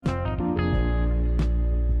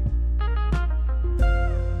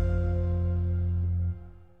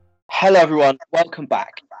Hello, everyone. Welcome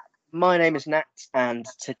back. My name is Nat, and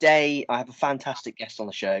today I have a fantastic guest on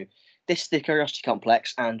the show. This is the Curiosity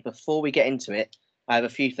Complex, and before we get into it, I have a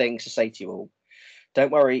few things to say to you all.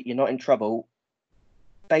 Don't worry, you're not in trouble.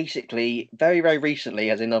 Basically, very recently,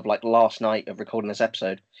 as in of like last night of recording this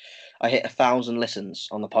episode, I hit 1,000 listens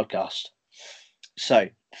on the podcast. So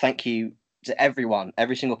thank you to everyone,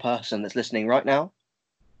 every single person that's listening right now,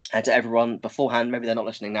 and to everyone beforehand. Maybe they're not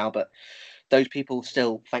listening now, but those people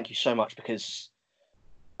still, thank you so much because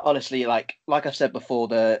honestly, like I said before,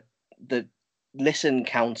 the listen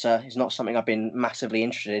counter is not something I've been massively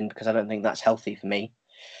interested in because I don't think that's healthy for me.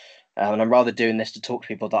 And I'm rather doing this to talk to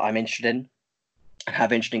people that I'm interested in and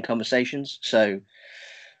have interesting conversations. So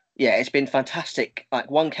yeah, it's been fantastic. Like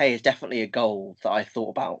 1K is definitely a goal that I thought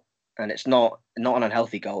about, and it's not an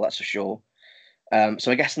unhealthy goal, that's for sure.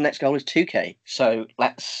 So I guess the next goal is 2K. So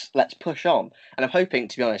let's push on. And I'm hoping,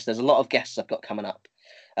 to be honest, there's a lot of guests I've got coming up.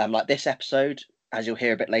 Like this episode, as you'll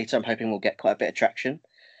hear a bit later, I'm hoping we'll get quite a bit of traction.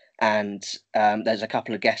 And there's a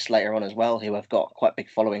couple of guests later on as well who have got quite big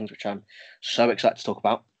followings, which I'm so excited to talk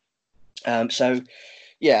about. So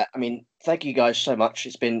yeah, I mean, thank you guys so much.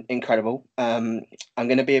 It's been incredible. I'm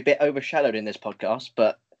going to be a bit overshadowed in this podcast,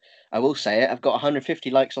 but I will say it. I've got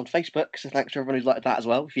 150 likes on Facebook, so thanks to everyone who's liked that as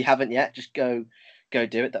well. If you haven't yet, just go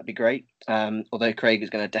do it. That'd be great. Although Craig is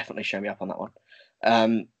going to definitely show me up on that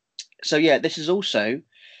one. So yeah, this is also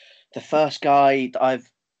the first guy that I've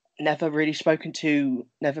never really spoken to,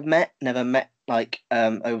 never met like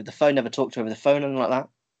over the phone, never talked to over the phone, anything like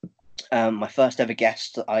that. My first ever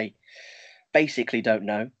guest that I basically don't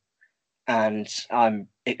know, and I'm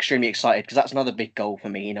extremely excited because that's another big goal for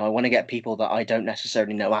me. I want to get people that I don't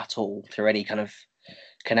necessarily know at all through any kind of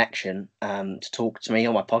connection to talk to me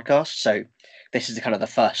on my podcast. So this is the kind of the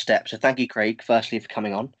first step. So thank you, Craig, firstly for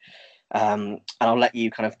coming on, and I'll let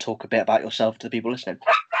you kind of talk a bit about yourself to the people listening.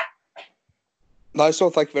 Nice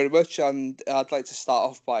one, thank you very much. And I'd like to start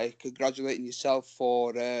off by congratulating yourself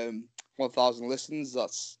for 1,000 listens.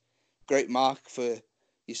 That's a great mark for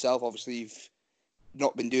yourself. Obviously, you've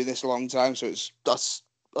not been doing this a long time, so that's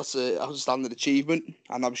a outstanding achievement.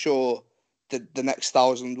 And I'm sure the next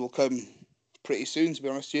 1,000 will come pretty soon, to be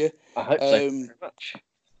honest with you. I hope so. Thank you very much.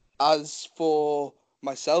 As for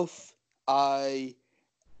myself, I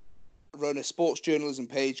run a sports journalism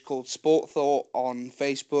page called Sport Thought on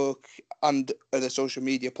Facebook and other social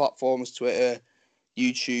media platforms, Twitter,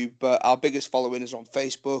 YouTube. But our biggest following is on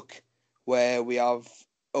Facebook, where we have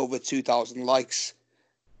over 2,000 likes.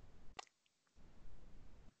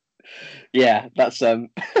 Yeah, that's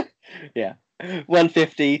yeah,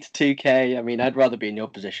 150 to 2K. I mean, I'd rather be in your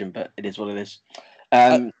position, but it is what it is.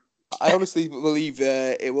 I honestly believe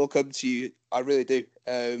it will come to you. I really do.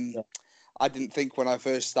 Yeah. I didn't think when I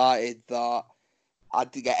first started that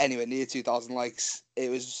I'd get anywhere near 2,000 likes. It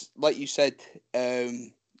was, like you said,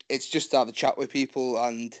 it's just to have a chat with people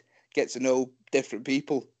and get to know different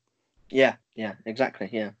people. Yeah, exactly.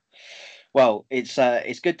 Yeah. Well, it's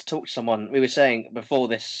good to talk to someone. We were saying before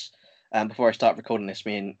this, before I start recording this,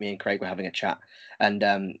 me and Craig were having a chat, and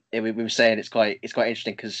we were saying it's quite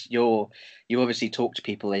interesting because you obviously talk to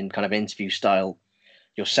people in kind of interview style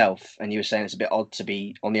yourself, and you were saying it's a bit odd to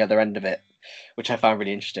be on the other end of it, which I found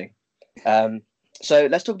really interesting. So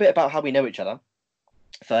let's talk a bit about how we know each other.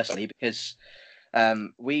 Firstly, because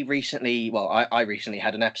we recently, well, I recently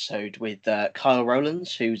had an episode with Kyle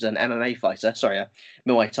Rowlands, who's an MMA fighter, sorry, a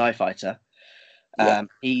Muay Thai fighter. Yeah.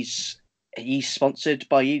 He's sponsored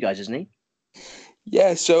by you guys, isn't he?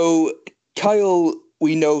 Yeah, so Kyle,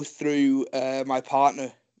 we know through my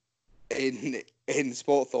partner in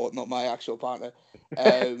Sport Thought, not my actual partner.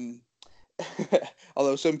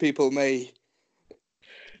 Although some people may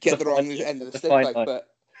get the wrong end of the stick, like, but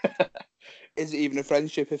is it even a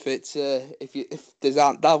friendship if it's if there's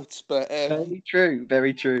aren't doubts? But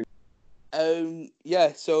very true.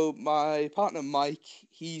 Yeah. So my partner Mike,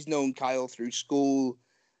 he's known Kyle through school,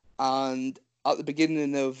 and at the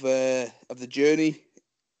beginning of the journey,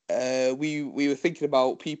 we were thinking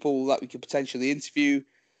about people that we could potentially interview,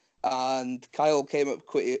 and Kyle came up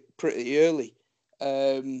pretty early.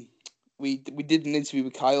 We did an interview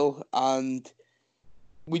with Kyle, and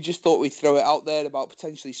we just thought we'd throw it out there about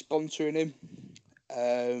potentially sponsoring him,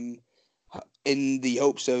 in the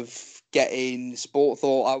hopes of getting Sport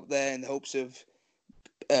Thought out there, in the hopes of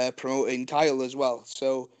promoting Kyle as well.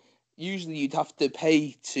 So usually you'd have to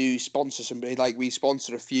pay to sponsor somebody. Like, we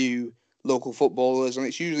sponsor a few local footballers, and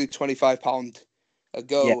it's usually £25 a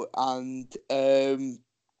go. Yeah. And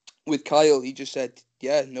with Kyle, he just said,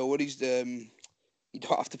 "Yeah, no worries. You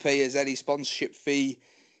don't have to pay us any sponsorship fee." He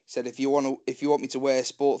said, "If you want me to wear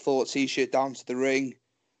Sport Thought t-shirt down to the ring,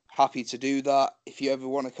 happy to do that. If you ever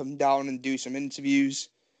want to come down and do some interviews,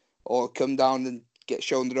 or come down and get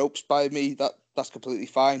shown the ropes by me, that's completely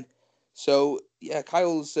fine. So yeah,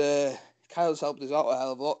 Kyle's helped us out a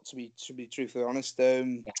hell of a lot, to be truthfully honest.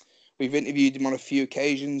 We've interviewed him on a few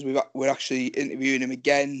occasions. We're actually interviewing him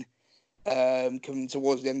again, coming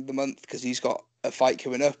towards the end of the month, because he's got a fight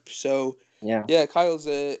coming up. So yeah, Kyle's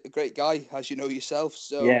a great guy, as you know yourself.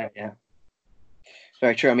 So yeah.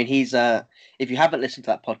 Very true. I mean, he's if you haven't listened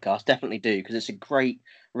to that podcast, definitely do, because it's a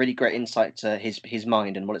really great insight to his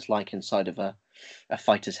mind and what it's like inside of a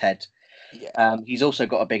fighter's head. Yeah. He's also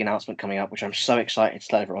got a big announcement coming up, which I'm so excited to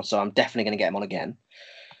tell everyone. So I'm definitely going to get him on again.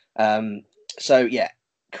 So yeah,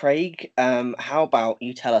 Craig, how about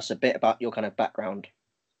you tell us a bit about your kind of background?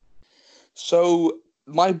 So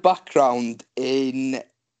my background in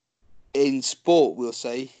sport, we'll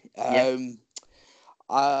say,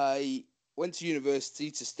 I went to university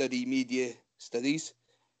to study media studies,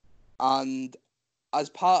 and as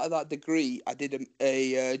part of that degree, I did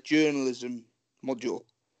a journalism module.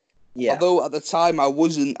 Yeah. Although at the time I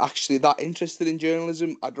wasn't actually that interested in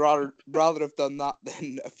journalism, I'd rather have done that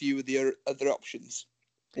than a few of the other options.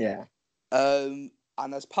 Yeah. And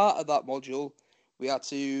as part of that module, we had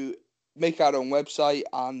to make our own website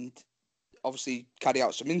and obviously carry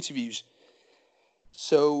out some interviews.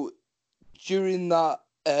 So during that,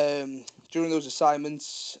 during those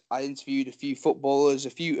assignments, I interviewed a few footballers, a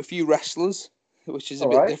few wrestlers, which is a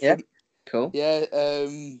bit different. Yeah. Cool. Yeah.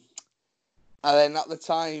 And then at the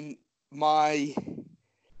time, my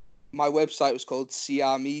website was called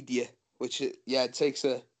CR Media, which it takes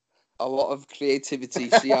a lot of creativity.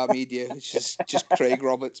 CR Media, which is just Craig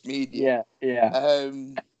Roberts Media. Yeah.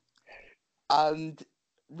 And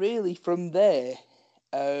really from there,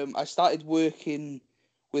 I started working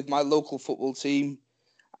with my local football team,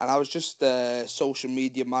 and I was just a social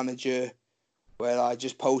media manager, where I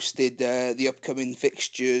just posted the upcoming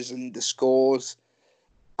fixtures and the scores.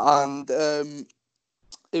 And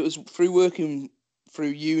it was through working through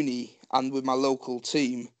uni and with my local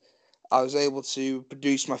team, I was able to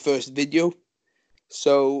produce my first video.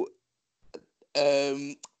 So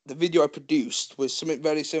the video I produced was something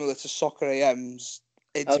very similar to Soccer AM's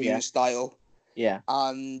interviewing style. Yeah.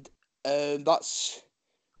 And that's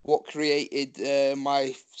what created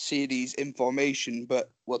my series Information, but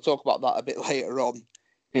we'll talk about that a bit later on.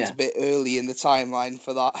 Yeah. It's a bit early in the timeline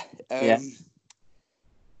for that.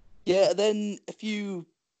 Yeah, then a few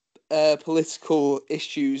political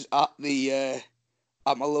issues at my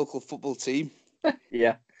local football team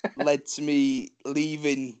Yeah. led to me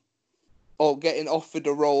leaving or getting offered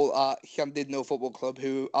a role at Llandudno Football Club,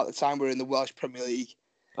 who at the time were in the Welsh Premier League.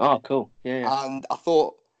 Oh, cool. Yeah. And I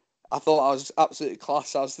thought I was absolutely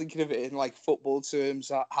class. I was thinking of it in like football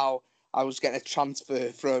terms, how I was getting a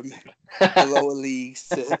transfer from the lower leagues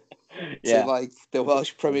to like the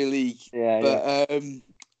Welsh Premier League. But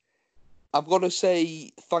I've got to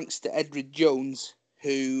say thanks to Edred Jones,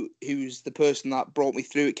 who's the person that brought me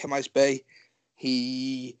through at Kemys Bay.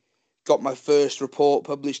 He got my first report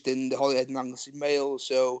published in the Holyhead and Anglesey Mail,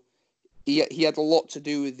 so he had a lot to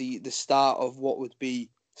do with the start of what would be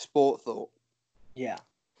Sport Thought. Yeah.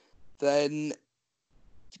 Then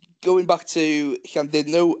going back to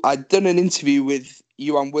Llandudno, I'd done an interview with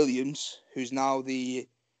Iwan Williams, who's now the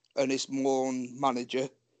Ynys Môn manager,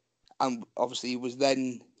 and obviously he was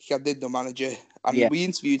then Llandudno manager. And we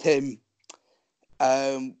interviewed him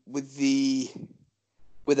with the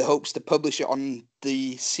hopes to publish it on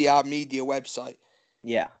the CR Media website.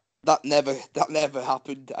 Yeah. That never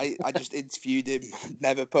happened. I just interviewed him,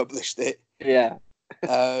 never published it. Yeah.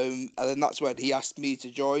 And then that's when he asked me to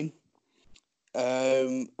join.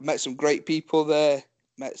 I met some great people there.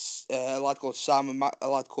 Met a lad called Sam and a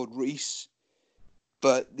lad called Reese.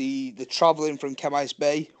 But the travelling from Kemys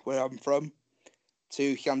Bay, where I'm from,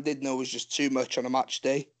 to Llandudno was just too much on a match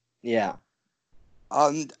day. Yeah.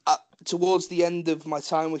 And towards the end of my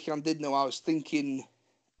time with Llandudno, I was thinking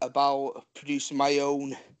about producing my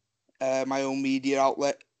own media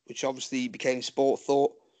outlet, which obviously became Sport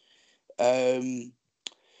Thought.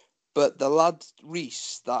 But the lad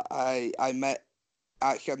Reese that I met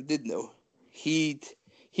at Llandudno, he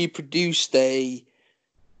produced a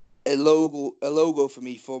logo for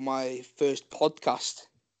me for my first podcast.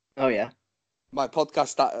 Oh yeah. My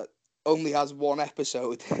podcast that only has one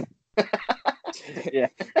episode. Yeah.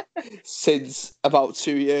 Since about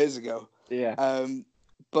 2 years ago. Yeah.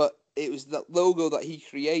 But it was that logo that he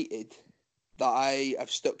created that I have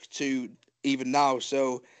stuck to even now.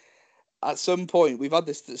 So at some point, we've had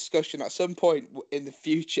this discussion, at some point in the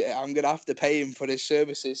future, I'm going to have to pay him for his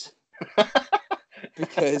services.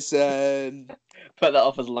 because Put that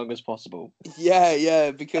off as long as possible.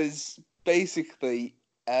 yeah, because basically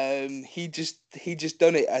he just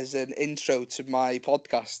done it as an intro to my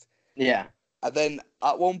podcast, Yeah. and then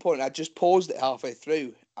at one point I just paused it halfway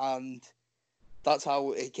through, and that's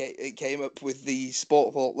how it came up with the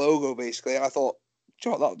Sport Vault logo basically. And I thought,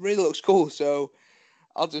 "Joe, that really looks cool," so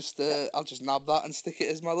I'll just nab that and stick it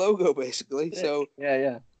as my logo basically. Sick. So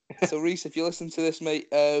Yeah. so Reese, if you listen to this, mate,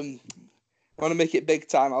 I want to make it big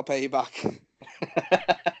time. I'll pay you back.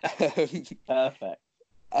 Perfect.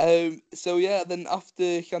 So yeah, then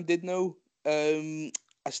after Llandudno,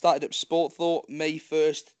 I started up Sport Thought May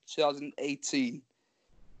 1st, 2018.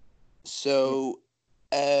 So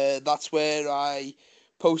that's where I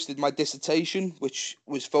posted my dissertation, which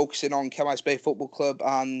was focusing on Kemais Bay Football Club,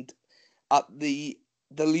 and at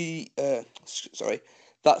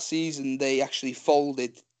that season they actually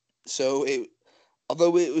folded. So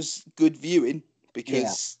although it was good viewing,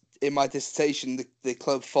 because in my dissertation the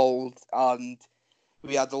club folded and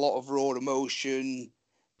we had a lot of raw emotion.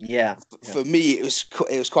 Yeah. For me, it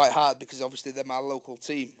was quite hard because obviously they're my local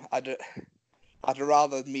team. I'd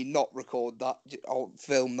rather me not record that or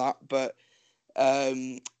film that, but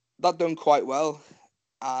that done quite well,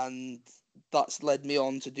 and that's led me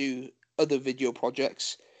on to do other video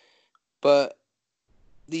projects. But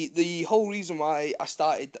the whole reason why I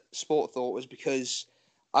started Sport Thought was because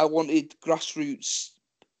I wanted grassroots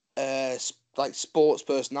like sports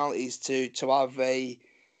personalities to have an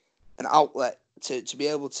outlet to be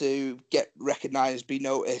able to get recognised, be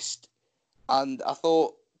noticed, and I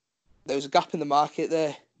thought there was a gap in the market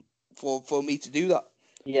there for me to do that.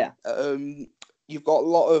 Yeah. You've got a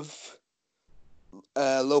lot of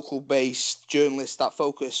local based journalists that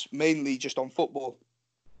focus mainly just on football,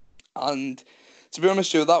 and to be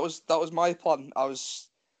honest with you, that was my plan. I was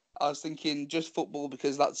thinking just football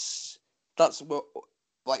because that's what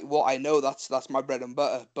I know. That's my bread and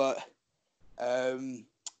butter. But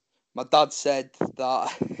my dad said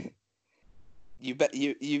that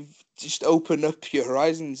you've just opened up your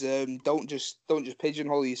horizons. Don't just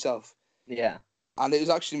pigeonhole yourself. Yeah. And it was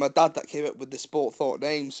actually my dad that came up with the Sport Thought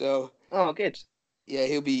name. So Oh, good. yeah,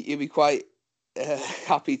 he'll be quite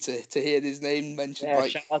happy to hear his name mentioned. Yeah.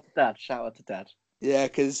 Like, Shout out to Dad. Shout out to Dad. yeah,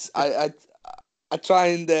 because I try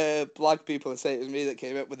and blag people and say it was me that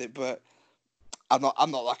came up with it, but I'm not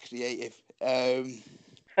that creative.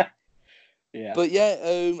 Yeah. But yeah,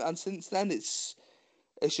 and since then it's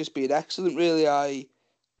just been excellent. Really, I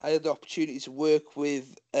had the opportunity to work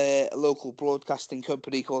with a local broadcasting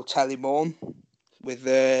company called Telymorn with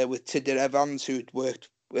Tinder Evans, who'd worked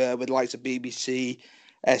with the likes of BBC,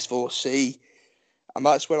 S4C, and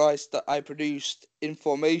that's where I produced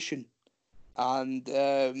Information, and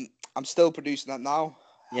I'm still producing that now,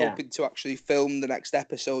 Yeah. hoping to actually film the next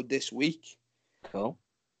episode this week. Cool.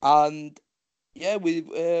 And yeah,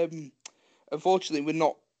 we unfortunately we're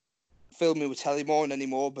not filming with Telymorn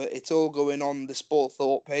anymore, but it's all going on the Sport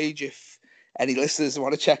Thought page if any listeners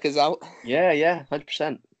want to check us out. Yeah.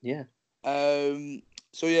 100%. Yeah.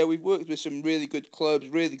 So yeah, we've worked with some really good clubs,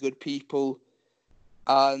 really good people,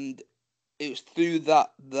 and it was through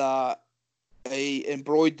that a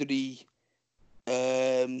embroidery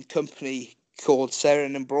company called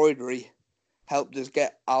Seren Embroidery helped us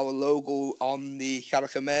get our logo on the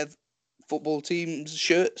Carrick-a-Medd football team's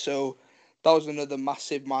shirt. So that was another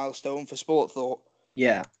massive milestone for Sport Thought.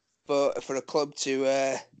 Yeah. But for a club to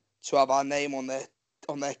have our name on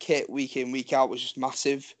their kit week in, week out was just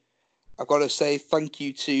massive. I've got to say thank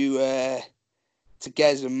you to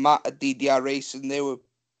Gez and Matt at DDR Racing. They were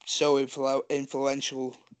so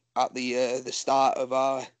influential at the start of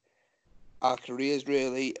our careers.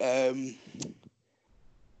 Really,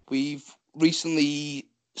 we've recently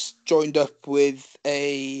joined up with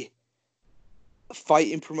a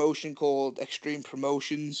fighting promotion called Extreme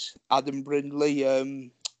Promotions, Adam Brindley,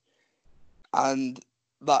 and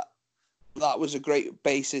that was a great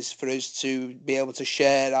basis for us to be able to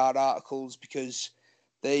share our articles because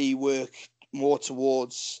they work more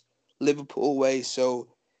towards Liverpool way, so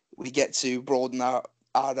we get to broaden our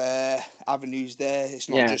avenues there. It's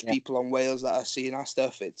not just people on Wales that are seeing our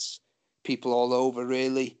stuff, it's people all over,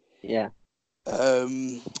 really. Yeah.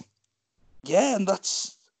 Yeah, and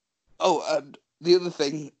that's... Oh, and the other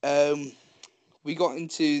thing, we got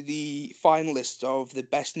into the finalists of the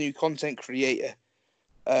Best New Content Creator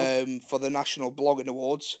for the National Blogging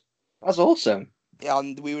Awards. That's awesome.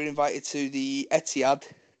 And we were invited to the Etihad,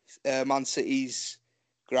 Man City's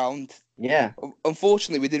ground. Yeah.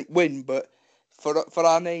 Unfortunately, we didn't win, but for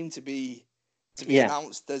our name to be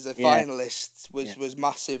announced as a finalist was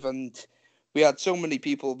massive, and we had so many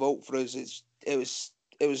people vote for us. It was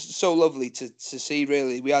so lovely to see.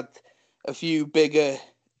 Really, we had a few bigger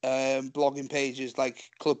blogging pages like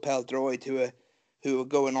Club Pel Droid who are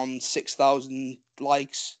going on 6,000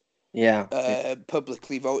 likes. Yeah.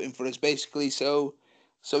 Publicly voting for us, basically. So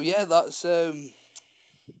yeah, that's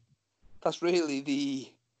really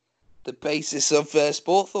the basis of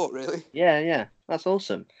Sport Thought, really. Yeah. That's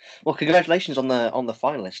awesome. Well, congratulations on the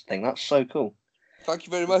finalist thing. That's so cool. Thank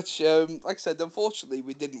you very much. Like I said, unfortunately,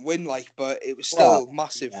 we didn't win, but it was still Well,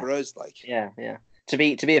 massive for us, Yeah. To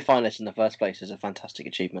be a finalist in the first place is a fantastic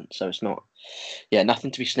achievement. So it's not,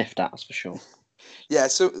 nothing to be sniffed at, that's for sure. Yeah.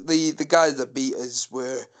 So the guys that beat us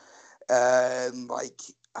were, I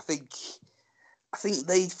think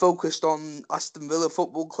they focused on Aston Villa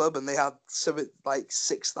Football Club, and they had something like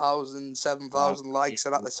 6,000, 7,000 Wow. likes,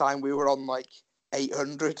 and at the time we were on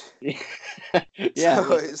 800. Yeah, So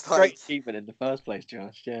well, it's great achievement in the first place, to be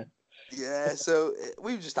honest. Yeah. yeah. So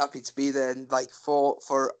we were just happy to be there, and for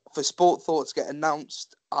Sport Thought to get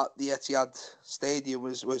announced at the Etihad Stadium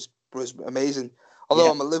was amazing. Although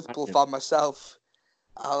Yeah. I'm a Liverpool fan myself,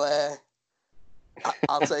 I'll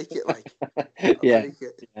take it. Yeah. Take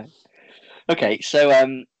it. Yeah. Okay,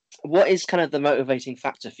 so what is kind of the motivating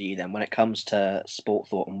factor for you then when it comes to Sport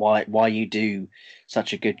Thought, and why you do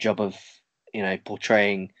such a good job of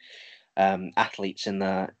portraying athletes in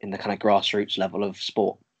the kind of grassroots level of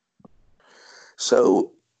sport?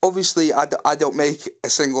 So obviously, I don't make a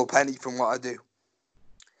single penny from what I do,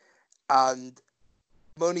 and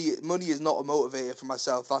money is not a motivator for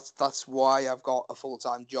myself. That's why I've got a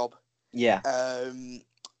full-time job. Yeah.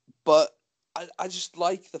 But I just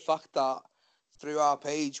like the fact that through our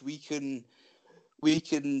page we can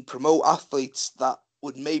promote athletes that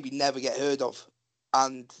would maybe never get heard of,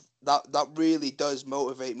 and that really does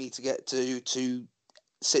motivate me to get to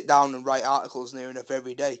sit down and write articles near enough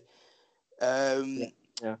every day.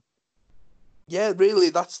 Yeah, really,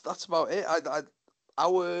 that's about it.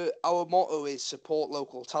 Our motto is support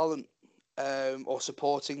local talent, or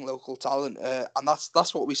supporting local talent, and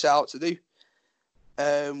that's what we set out to do.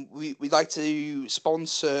 We like to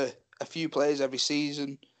sponsor a few players every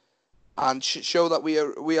season, and show that we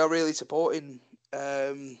are really supporting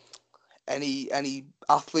any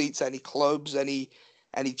athletes, any clubs, any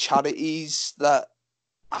charities that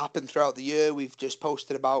happen throughout the year. We've just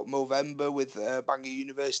posted about Movember with Bangor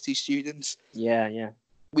University students. Yeah.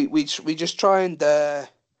 We just try and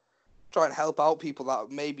help out people that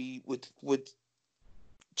maybe would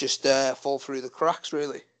just fall through the cracks,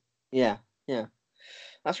 really. Yeah.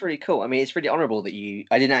 That's really cool. I mean, it's really honourable that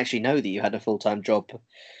I didn't actually know that you had a full-time job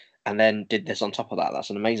and then did this on top of that.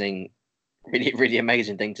 That's an amazing, really, really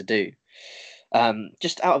amazing thing to do.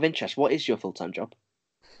 Just out of interest, what is your full-time job?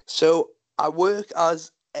 So I work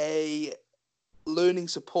as a learning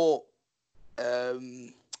support,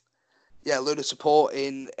 learning support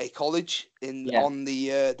in a college on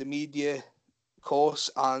the media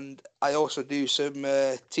course, and I also do some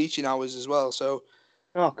teaching hours as well. So,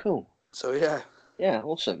 oh, cool. So yeah. Yeah,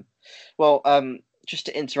 awesome. Well, just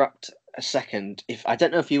to interrupt a second, if I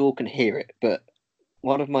don't know if you all can hear it, but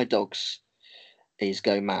one of my dogs is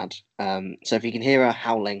going mad. So if you can hear her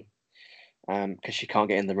howling, because she can't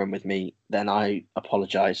get in the room with me, then I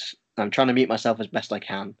apologise. I'm trying to mute myself as best I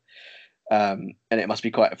can. And it must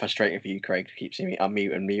be quite frustrating for you, Craig, to keep seeing me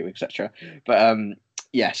unmute and mute, etc. But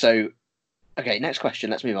yeah. So okay, next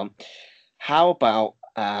question. Let's move on. How about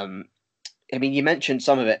I mean, you mentioned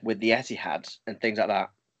some of it with the Etihad and things like that,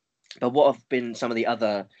 but what have been some of the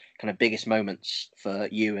other kind of biggest moments for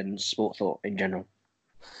you and Sport Thought in general?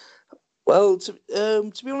 Well, to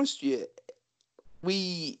be honest with you,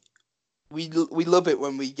 we love it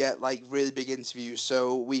when we get really big interviews.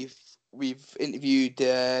 So we've interviewed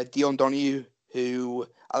Dion Donoghue, who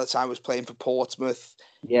at the time was playing for Portsmouth.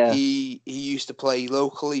 Yeah. He used to play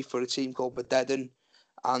locally for a team called Bededen,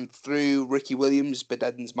 and through Ricky Williams,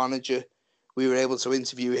 Bededen's manager, we were able to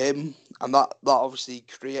interview him, and that obviously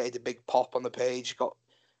created a big pop on the page. Got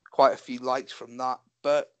quite a few likes from that.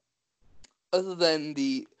 But other than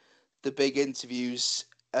the big interviews,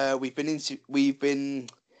 we've been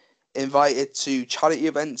invited to charity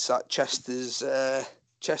events at Chester's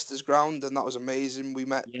ground, and that was amazing. We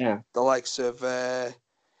met the likes of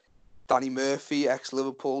Danny Murphy,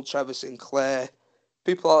 ex-Liverpool, Trevor Sinclair,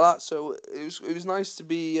 people like that. So it was nice to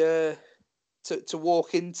be to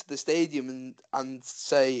walk into the stadium and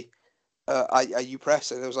say, are you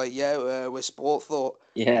press? And I was like, yeah, we're Sport Thought.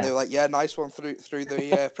 Yeah. And they were like, yeah, nice one through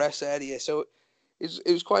the press area. So it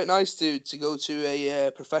was quite nice to go to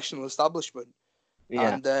a professional establishment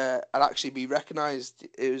and actually be recognised.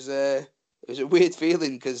 It was a weird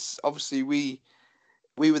feeling because obviously we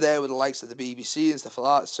were there with the likes of the BBC and stuff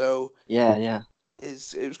like that. So yeah.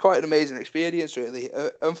 it was quite an amazing experience, really.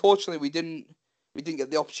 Unfortunately, we didn't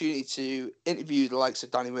get the opportunity to interview the likes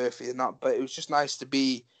of Danny Murphy and that, but it was just nice to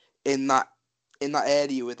be in that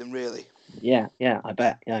area with him, really. Yeah, yeah, I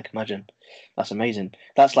bet. Yeah, I can imagine. That's amazing.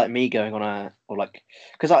 That's like me going on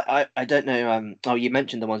because I don't know. Oh, you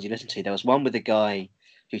mentioned the ones you listened to. There was one with a guy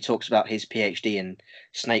who talks about his PhD in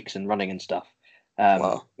snakes and running and stuff.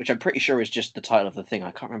 Wow. Which I'm pretty sure is just the title of the thing.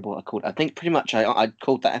 I can't remember what I called. I think pretty much I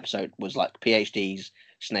called that episode was like PhDs,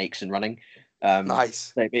 snakes and running.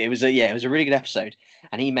 Nice. So it was it was a really good episode.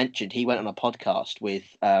 And he mentioned he went on a podcast with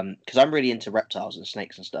because I'm really into reptiles and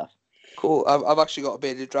snakes and stuff. Cool. I've actually got a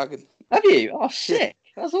bearded dragon. Have you? Oh, sick.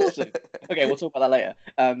 That's awesome. Okay, we'll talk about that later.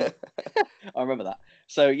 I remember that.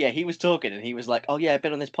 So yeah, he was talking and he was like, "Oh yeah, I've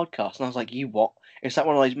been on this podcast," and I was like, "You what?" It's like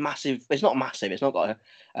one of those massive. It's not massive. It's not got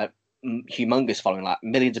a humongous following. Like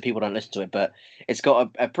millions of people don't listen to it, but it's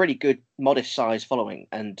got a pretty good, modest size following.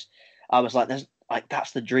 And I was like, "There's like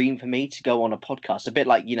that's the dream for me to go on a podcast. A bit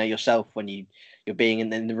like yourself when you're being in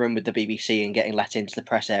the room with the BBC and getting let into the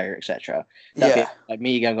press area, etc. That'd Yeah. be like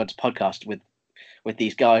me going on to podcast with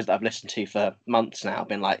these guys that I've listened to for months now.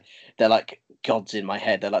 Been like they're like gods in my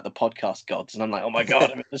head. They're like the podcast gods, and I'm like, oh my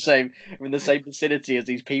god, I'm in the same vicinity as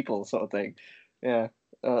these people, sort of thing. Yeah,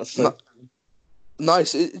 that's so.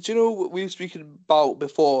 Nice. Do you know what we were speaking about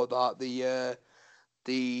before that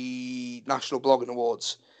the National Blogging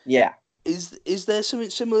Awards? Yeah. Is there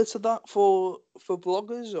something similar to that for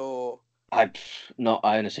bloggers or? I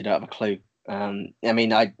honestly don't have a clue. I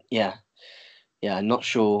mean, I'm not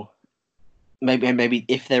sure. Maybe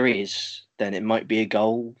if there is, then it might be a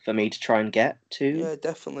goal for me to try and get to. Yeah,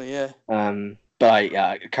 definitely. Yeah. But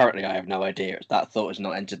currently I have no idea. That thought has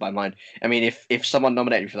not entered my mind. I mean, if someone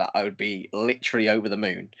nominated me for that, I would be literally over the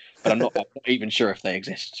moon. But I'm not even sure if they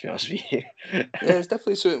exist, to be honest with you. Yeah, it's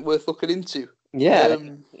definitely something worth looking into. Yeah.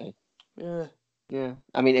 Yeah. Yeah.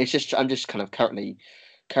 I mean, I'm just kind of currently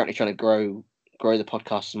trying to grow the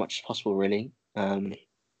podcast as much as possible, really.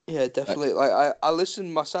 Yeah, definitely. Like I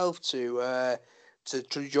listened myself to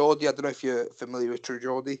True Geordie. I don't know if you're familiar with True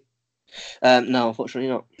Geordie. No, unfortunately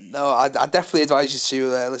not. No, I definitely advise you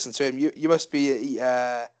to listen to him. You must be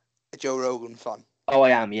a Joe Rogan fan. Oh, I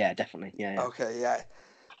am. Yeah, definitely. Yeah. Okay, yeah.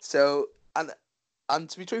 So and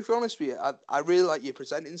to be truthfully honest with you, I really like your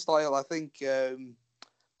presenting style. I think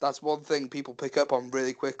that's one thing people pick up on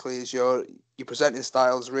really quickly is your presenting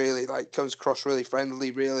style is really like comes across really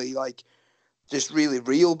friendly, really like just really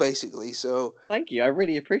real, basically. So thank you. I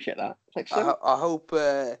really appreciate that. Thanks so much. I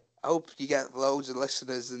hope you get loads of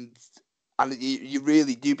listeners and you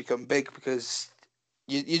really do become big because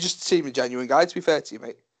you just seem a genuine guy. To be fair to you,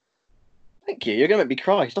 mate. Thank you. You're gonna make me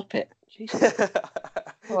cry. Stop it. Jesus.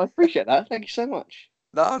 Oh, I appreciate that. Thank you so much.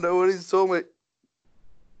 No worries at all, mate.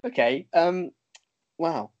 Okay.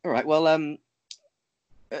 Wow. All right. Well.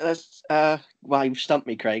 Let's. Wow, you've stumped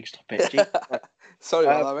me, Craig. Stop it. Sorry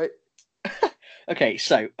about that, mate. Okay.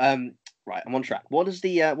 So. Right. I'm on track. What does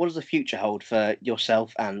the future hold for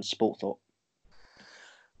yourself and Sport Thought?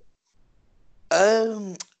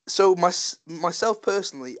 So myself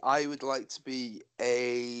personally, I would like to be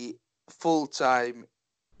a full-time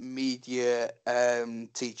media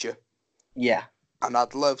teacher. Yeah. And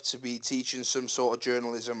I'd love to be teaching some sort of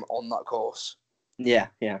journalism on that course. Yeah.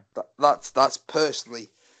 That's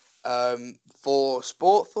personally. For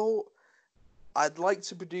Sport Thought, I'd like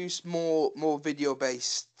to produce more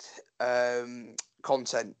video-based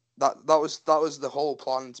content. That was the whole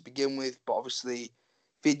plan to begin with, but obviously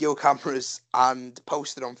video cameras and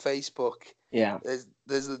posted on Facebook. Yeah.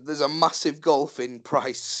 There's a massive gulf in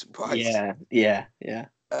price. Yeah.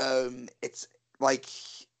 It's like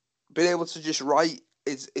being able to just write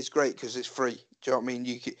is great because it's free. Do you know what I mean?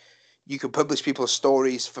 You can publish people's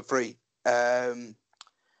stories for free.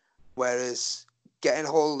 Whereas getting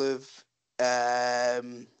hold of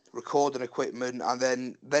recording equipment and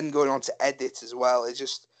then going on to edit as well, it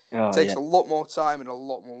just takes a lot more time and a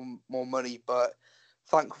lot more money. But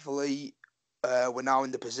thankfully, we're now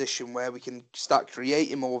in the position where we can start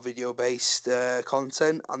creating more video-based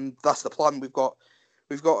content, and that's the plan. We've got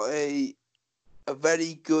a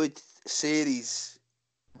very good series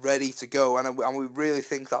ready to go, and we really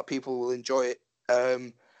think that people will enjoy it.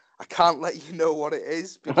 I can't let you know what it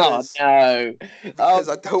is because I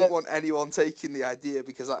don't want anyone taking the idea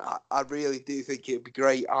because I really do think it'd be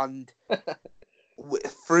great, and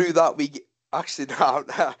through that actually no,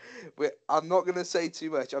 I'm not going to say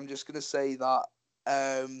too much. I'm just going to say that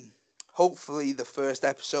hopefully the first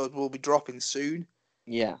episode will be dropping soon.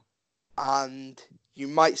 Yeah. And you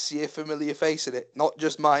might see a familiar face in it. Not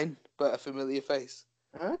just mine, but a familiar face.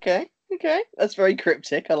 Okay. That's very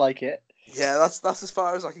cryptic. I like it. Yeah, that's as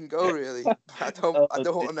far as I can go, really. I don't Oh,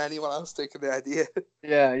 want anyone else taking the idea.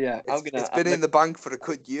 yeah, yeah. It's been in the bank for a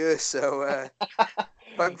good year, so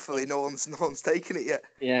thankfully no one's taken it yet.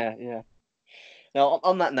 Yeah, yeah. Now,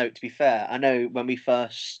 on that note, to be fair, I know when you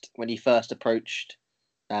first approached,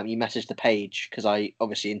 you messaged the page because I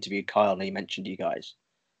obviously interviewed Kyle and he mentioned you guys.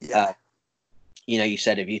 Yeah, You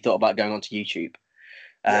said if you thought about going onto YouTube,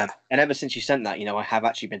 yeah, and ever since you sent that, I have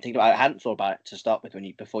actually been thinking about it. I hadn't thought about it to start with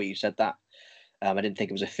before you said that. I didn't think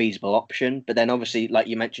it was a feasible option, but then obviously, like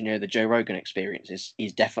you mentioned, the Joe Rogan experience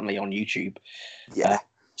is definitely on YouTube. yeah.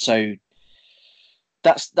 So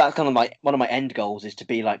that's kind of one of my end goals is to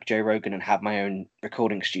be like Joe Rogan and have my own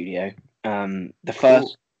recording studio. The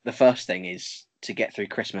Cool. first thing is to get through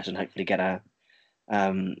Christmas and hopefully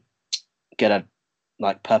um, get a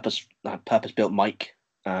like purpose built mic.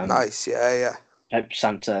 Nice. Yeah, yeah. Hope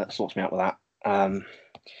Santa sorts me out with that.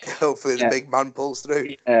 Hopefully the Yeah, big man pulls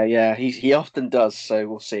through. yeah, he often does, so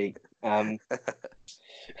we'll see.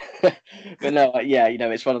 But no, yeah,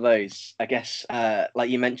 it's one of those. I guess, like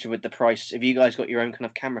you mentioned with the price, have you guys got your own kind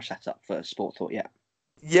of camera setup for Sport Talk yet?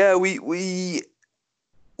 Yeah, we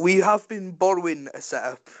have been borrowing a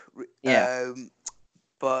setup, Yeah,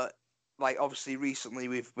 but like obviously recently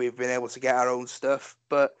we've been able to get our own stuff.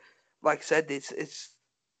 But like I said, it's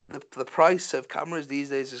the price of cameras these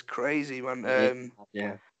days is crazy, man.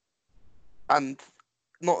 yeah, And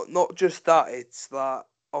not just that, it's that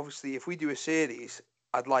obviously if we do a series,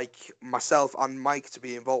 I'd like myself and Mike to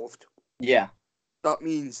be involved. yeah. That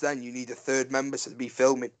means then you need a third member to be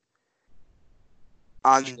filming,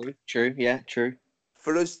 and True, yeah, true.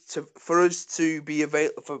 for us to be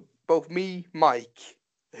available for both me, Mike,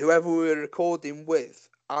 whoever we're recording with,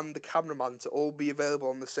 and the cameraman to all be available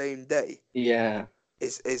on the same day Yeah,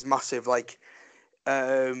 is massive. Like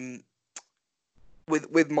um,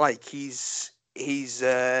 with Mike, he's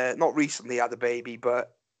not recently had a baby,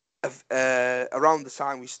 but around the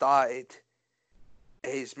time we started,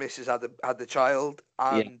 his missus had the child,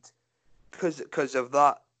 yeah, and because of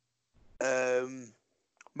that,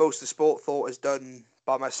 most of the sport thought is done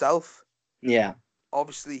by myself. yeah,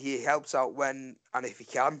 Obviously, he helps out when and if he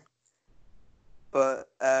can, but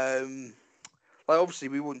like obviously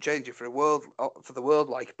we wouldn't change it for the world,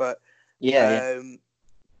 like, but yeah, yeah, um,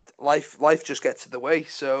 life just gets in the way.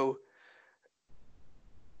 So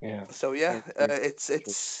yeah. yeah, Yeah, true,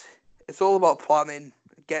 it's all about planning,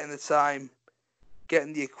 getting the time,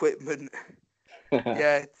 getting the equipment. true.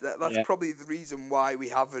 Yeah, that's Yeah, probably the reason why we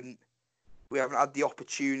haven't had the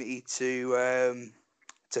opportunity to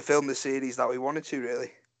film the series that we wanted to,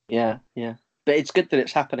 really. yeah, yeah. But it's good that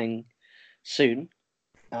it's happening soon.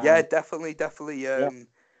 Yeah, Um, definitely. yeah,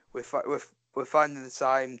 We're finding the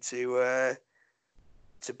time to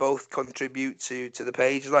both contribute to the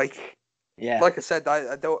page. Like yeah, like I said,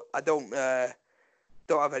 don't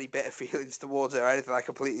have any bitter feelings towards it or anything. I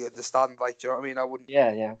completely understand. Like, do you know what I mean?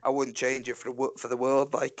 yeah, yeah, I wouldn't change it for the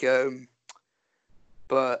world. Like,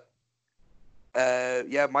 but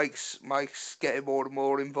yeah, Mike's getting more and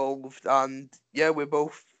more involved, and yeah, we're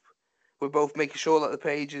both making sure that the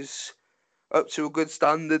page is up to a good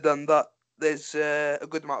standard and that there's a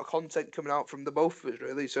good amount of content coming out from the both of us,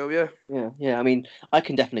 really. So yeah, yeah, yeah. I mean, I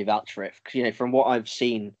can definitely vouch for it because from what I've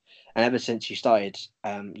seen, and ever since you started,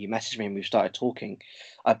 you messaged me and we've started talking.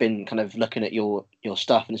 I've been kind of looking at your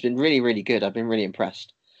stuff, and it's been really, really good. I've been really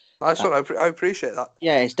impressed. nice Uh, one. I appreciate that.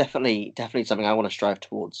 yeah, it's definitely something I want to strive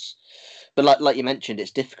towards. But like you mentioned,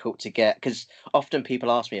 it's difficult to get because often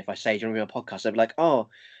people ask me if I say, "Do you want to be on a podcast?" They'll be like, "Oh,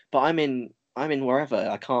 but I'm in wherever.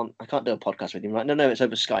 I can't do a podcast with you." I'm like, no, it's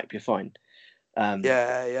over Skype. You're fine. Um,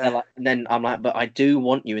 Yeah, they're yeah. like, and then I'm like, but I do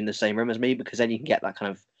want you in the same room as me because then you can get that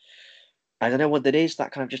kind of I don't know what it is,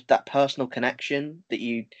 that kind of just that personal connection that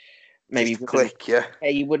you maybe Just a wouldn't click. Yeah, yeah,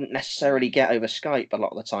 you wouldn't necessarily get over Skype a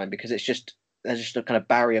lot of the time because there's just a kind of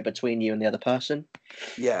barrier between you and the other person.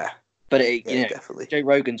 yeah, But yeah. Definitely. Joe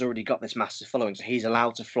Rogan's already got this massive following, so he's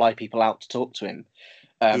allowed to fly people out to talk to him.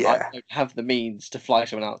 I Yeah. don't have the means to fly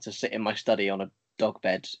someone out to sit in my study on a dog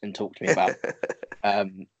bed and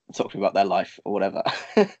um, talk to me about their life or whatever.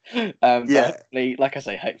 But Yeah, hopefully, like I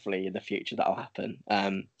say, hopefully in the future that'll happen.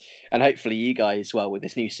 And hopefully you guys, well, with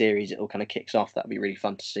this new series, it all kind of kicks off. That'd be really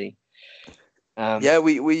fun to see. Um, yeah.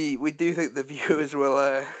 We do think the viewers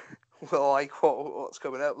will like what's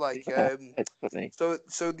coming up. Like, yeah, definitely.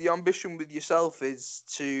 so the ambition with yourself is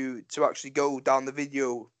to actually go down the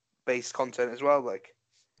video based content as well. Like,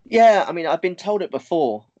 Yeah, I mean, I've been told it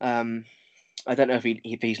before. I don't know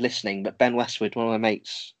if he's listening, but Ben Westwood, one of my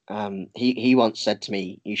mates, he once said to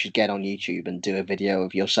me, "You should get on YouTube and do a video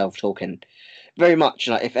of yourself talking." Very much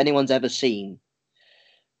like if anyone's ever seen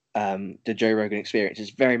the Joe Rogan Experience is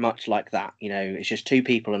very much like that. You know, it's just two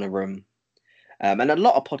people in a room, and a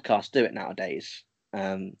lot of podcasts do it nowadays.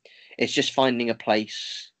 It's just finding a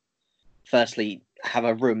place. Firstly, have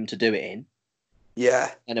a room to do it in.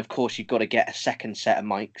 Yeah. And of course, you've got to get a second set of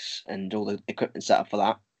mics and all the equipment set up for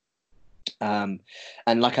that.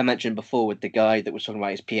 And like I mentioned before, with the guy that was talking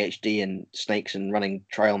about his PhD in snakes and running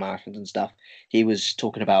trail marathons and stuff, he was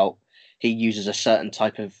talking about he uses a certain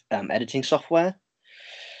type of editing software.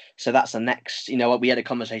 So that's the next. You know, we had a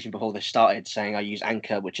conversation before this started saying I use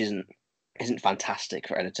Anchor, which isn't fantastic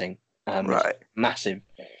for editing. Right. It's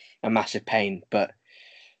a massive pain. But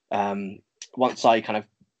once I kind of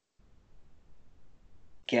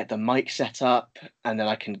get the mic set up, and then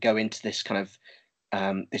I can go into this kind of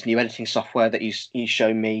this new editing software that you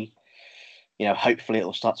show me. You know, hopefully it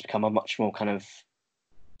will start to become a much more kind of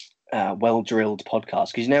well drilled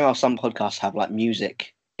podcast. Because you know how some podcasts have like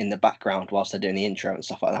music in the background whilst they're doing the intro and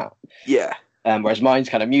stuff like that. Yeah. Whereas mine's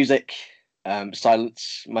kind of music,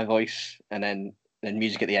 silence, my voice, and then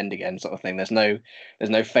music at the end again, sort of thing. There's no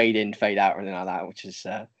fade in, fade out, or anything like that. Which is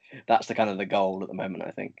that's the kind of the goal at the moment,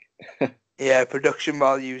 I think. Yeah, production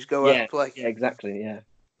values go up. Like, yeah, exactly.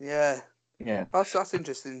 Yeah. That's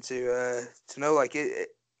interesting to know. Like,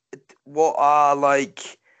 what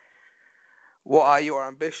are your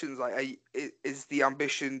ambitions? Like, is the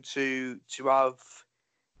ambition to have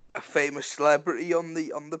a famous celebrity on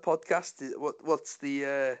the podcast? What's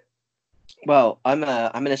the? Well, I'm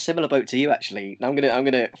in a similar boat to you actually. I'm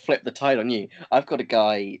gonna flip the tide on you. I've got a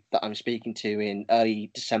guy that I'm speaking to in early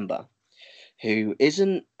December, who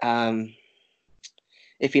isn't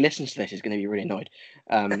if he listens to this, he's going to be really annoyed.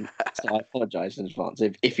 So I apologise in advance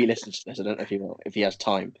if he listens to this. I don't know if he will, if he has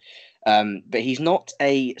time. But he's not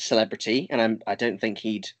a celebrity, and I don't think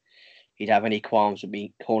he'd have any qualms with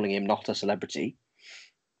me calling him not a celebrity.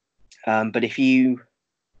 But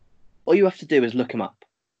all you have to do is look him up.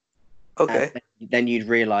 Okay. Then you'd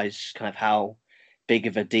realise kind of how big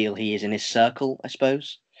of a deal he is in his circle, I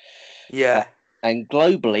suppose. Yeah. And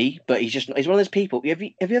globally, but he's one of those people. Have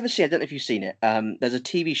you ever seen? I don't know if you've seen it. There's a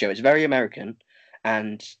TV show. It's very American,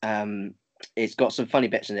 and it's got some funny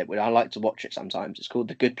bits in it. But I like to watch it sometimes. It's called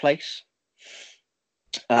The Good Place.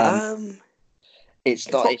 It's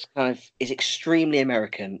extremely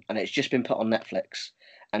American, and it's just been put on Netflix.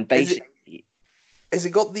 And basically, has it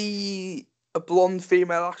got a blonde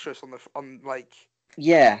female actress on like?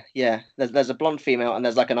 Yeah. There's a blonde female, and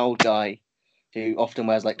there's like an old guy who often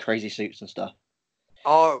wears like crazy suits and stuff.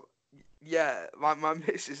 Oh, yeah. My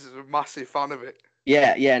missus is a massive fan of it.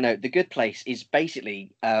 Yeah. No, The Good Place is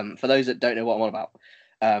basically, for those that don't know what I'm on about,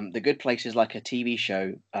 The Good Place is like a TV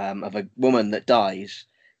show of a woman that dies,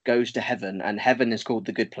 goes to heaven, and heaven is called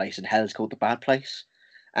the good place, and hell is called the bad place.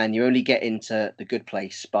 And you only get into the good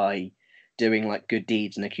place by doing like good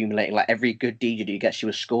deeds and accumulating. Like every good deed you do gets you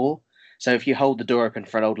a score. So if you hold the door open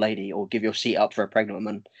for an old lady or give your seat up for a pregnant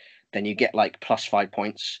woman, then you get like plus 5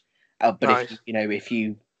 points. But nice. if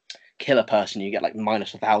you kill a person, you get like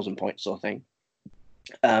minus 1,000 points, sort of thing.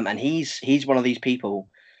 And he's one of these people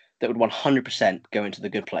that would 100% go into the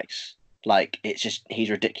good place. Like it's just he's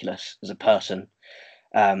ridiculous as a person,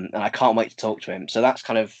 and I can't wait to talk to him. So that's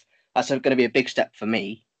going to be a big step for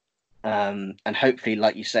me. And hopefully,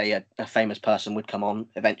 like you say, a famous person would come on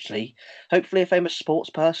eventually. Hopefully, a famous sports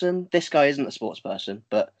person. This guy isn't a sports person,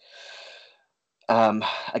 but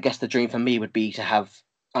I guess the dream for me would be to have,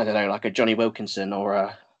 I don't know, like a Johnny Wilkinson or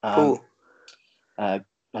a cool. I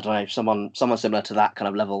don't know, someone similar to that kind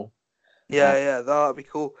of level. Yeah, that'd be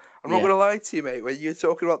cool. I'm not gonna lie to you, mate. When you're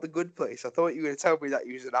talking about The Good Place, I thought you were gonna tell me that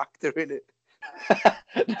you was an actor in it.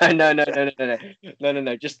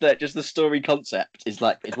 No. Just the story concept is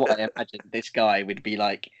what I imagine this guy would be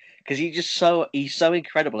like, because he's so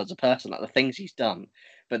incredible as a person, like the things he's done.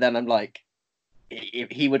 But then I'm like,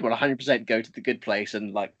 he would 100% go to the good place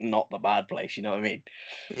and like not the bad place. You know what I mean?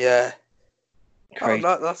 Yeah. Crazy.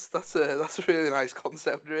 Oh, that's a really nice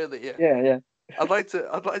concept, really. Yeah. Yeah. I'd like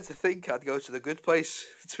to think I'd go to the good place.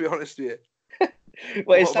 To be honest with you.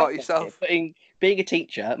 What about yourself? Being a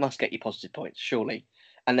teacher must get you positive points, surely.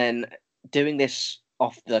 And then doing this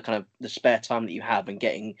off the kind of the spare time that you have and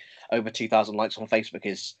getting over 2,000 likes on Facebook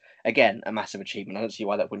is again a massive achievement. I don't see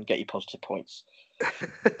why that wouldn't get you positive points.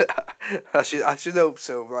 I should hope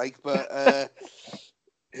so, right? But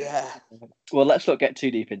yeah. Well, let's not get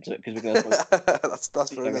too deep into it because we're going to. That's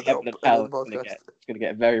for another podcast. It's going to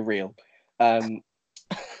get very real.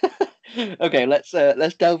 Okay, let's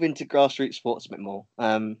delve into grassroots sports a bit more.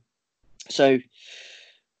 So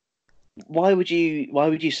why would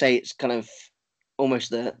you say it's kind of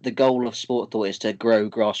almost the goal of Sport Thought is to grow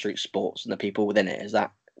grassroots sports and the people within it?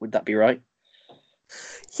 Would that be right?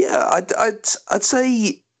 Yeah, I'd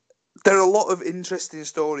say there are a lot of interesting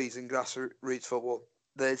stories in grassroots football.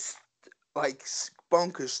 There's like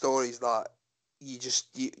bonkers stories that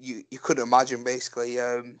you couldn't imagine. Basically,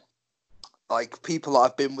 like people that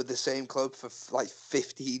have been with the same club for like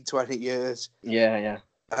 15, 20 years. Yeah,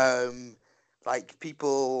 yeah, Like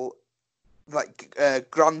people like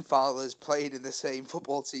grandfathers played in the same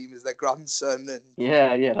football team as their grandson, and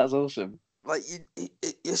yeah. That's awesome. like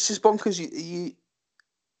it's just bonkers.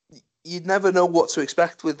 You'd never know what to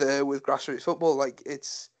expect with grassroots football. Like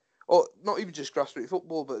it's, or not even just grassroots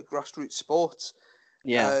football, but grassroots sports.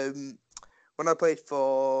 Yeah, Um, when I played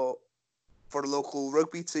for a local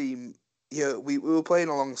rugby team, yeah, we were playing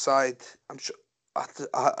alongside. I'm sure. I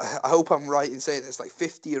hope I'm right in saying this. Like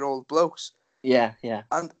 50-year-old blokes, yeah.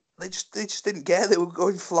 and they just didn't care. They were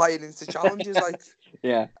going flying into challenges, like,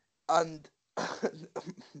 Yeah, and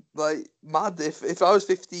like mad. If I was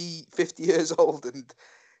 50 years old and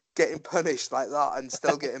getting punished like that and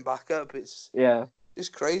still getting back up, yeah, it's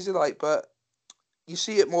crazy. Like, but you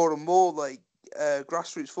see it more and more. Like,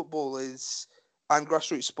 grassroots football is, and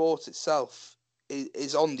grassroots sports itself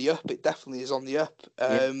is on the up. It definitely is on the up.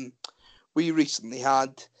 yeah, We recently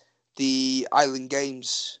had the Island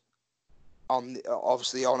Games on,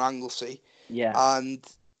 obviously on Anglesey, yeah. and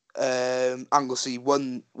Anglesey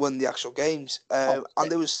won the actual games. Oh,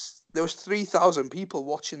 And there was 3,000 people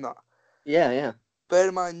watching that. yeah. Bear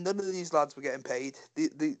in mind, none of these lads were getting paid.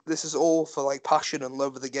 This is all for like passion and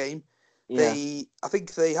love of the game. Yeah. I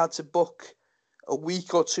think they had to book a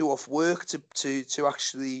week or two off work to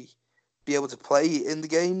actually be able to play in the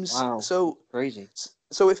games. Wow. So Crazy.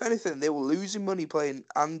 so if anything, they were losing money playing,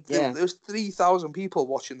 and Yeah. there was 3,000 people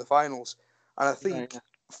watching the finals, and I Yeah. think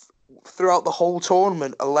throughout the whole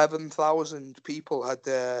tournament, 11,000 people had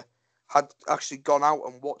actually gone out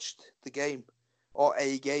and watched the game or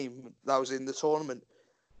a game that was in the tournament.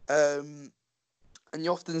 Um, and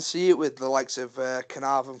you often see it with the likes of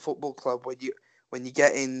Carnarvon Football Club when you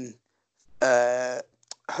get in uh,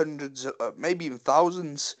 hundreds, maybe even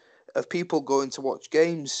thousands of people going to watch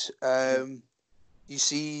games. Yeah. You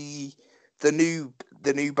see the new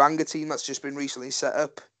Bangor team that's just been recently set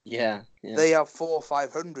up. Yeah. Yeah. They have 400 or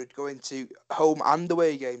 500 going to home and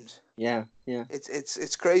away games. Yeah. Yeah.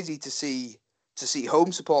 It's crazy to see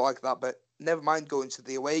home support like that, but never mind going to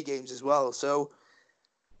the away games as well. So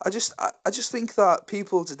I just think that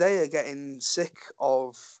people today are getting sick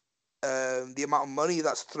of the amount of money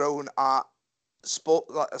that's thrown at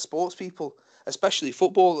sports people, especially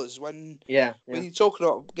footballers. Yeah. When Yeah. you're talking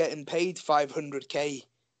about getting paid 500k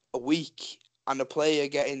a week and a player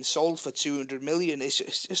getting sold for 200 million, it's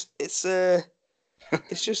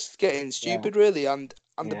just getting Yeah. stupid, really. And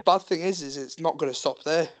the Yeah. bad thing is it's not going to stop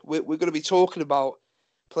there. We're going to be talking about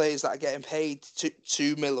players that are getting paid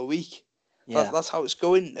 2 mil a week. Yeah. That's how it's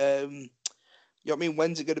going. You know what I mean?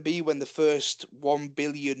 When's it going to be when the first £1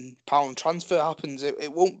 billion transfer happens?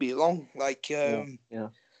 It won't be long. Like, Yeah. Yeah.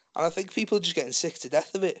 and I think people are just getting sick to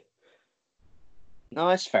death of it. No,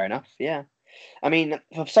 that's fair enough. Yeah. I mean,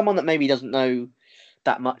 for someone that maybe doesn't know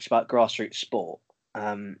that much about grassroots sport,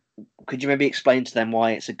 um, could you maybe explain to them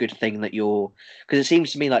why it's a good thing that you're? Because it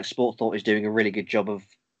seems to me like Sport Thought is doing a really good job of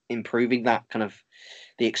improving that kind of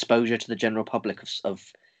the exposure to the general public of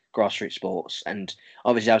grassroots sports. And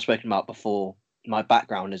obviously, I've spoken about before. My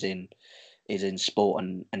background is in sport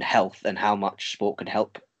and health and how much sport can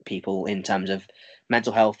help people in terms of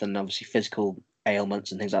mental health and obviously physical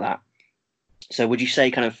ailments and things like that. So would you say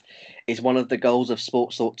kind of is one of the goals of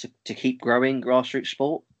Sports Thought to keep growing grassroots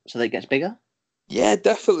sport so that it gets bigger? Yeah,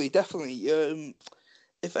 definitely, definitely.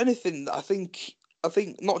 If anything, I think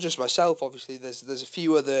not just myself. Obviously, there's a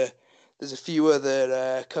few other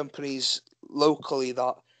companies locally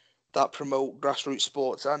that promote grassroots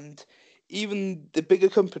sports, and even the bigger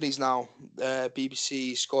companies now,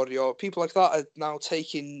 BBC, Scorio, people like that are now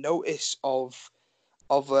taking notice of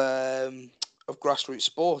grassroots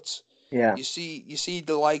sports. Yeah, You see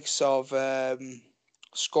the likes of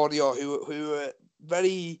Scorio, who are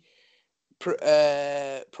very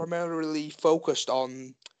primarily focused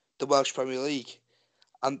on the Welsh Premier League,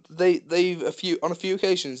 and they've on a few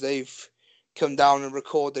occasions they've come down and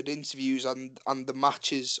recorded interviews and the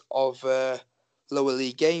matches of lower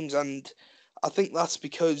league games, and I think that's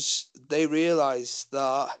because they realise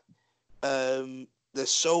that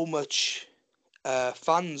there's so much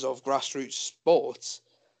fans of grassroots sports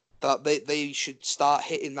that they should start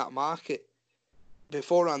hitting that market.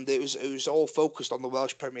 Beforehand, it was all focused on the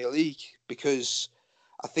Welsh Premier League because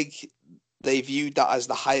I think they viewed that as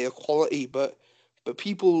the higher quality, but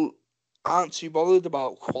people aren't too bothered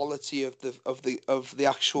about quality of the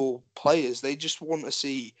actual players. They just want to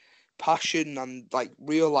see passion and like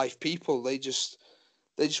real life people. They just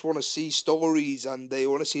want to see stories and they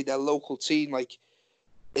want to see their local team. Like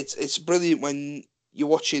it's brilliant when you're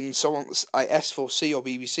watching someone like S4C or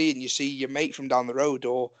BBC and you see your mate from down the road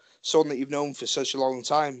or someone that you've known for such a long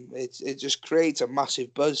time. It just creates a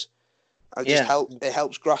massive buzz. And Yeah. it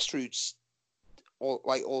helps grassroots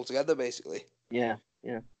all together basically. Yeah.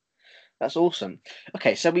 Yeah. That's awesome.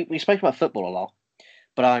 Okay, so we spoke about football a lot,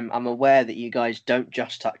 but I'm aware that you guys don't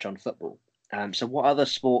just touch on football. So what other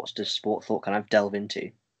sports does Sport Thought kind of delve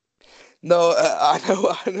into? No, I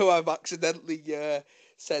know. I've accidentally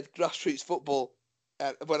said grassroots football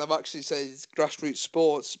when I've actually said grassroots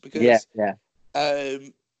sports Yeah, because yeah,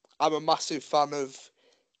 I'm a massive fan of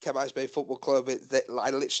Kemais Bay Football Club. I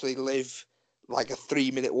literally live like a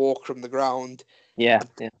 3-minute walk from the ground. yeah,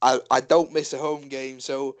 yeah, I don't miss a home game,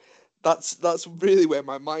 so that's really where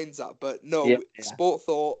my mind's at. But yeah, no, yeah, Sport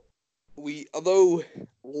Thought, although a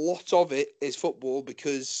lot of it is football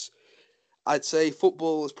because I'd say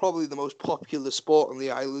football is probably the most popular sport on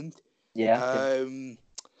the island. yeah, yeah, Um,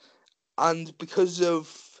 and because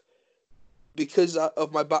of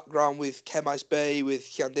my background with Kemais Bay, with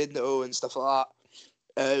Llandudno and stuff like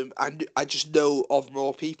that, and I just know of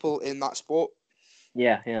more people in that sport.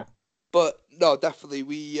 yeah, yeah, But no, definitely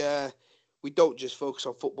we don't just focus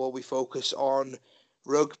on football. We focus on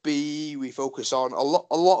rugby. We focus on a lot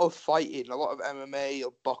of fighting, a lot of MMA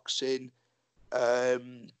or boxing.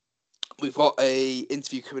 Um, we've got a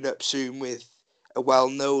interview coming up soon with a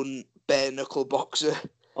well-known bare knuckle boxer.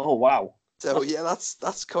 Oh wow, So yeah,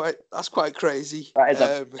 that's quite crazy. that is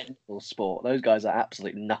a mental sport. Those guys are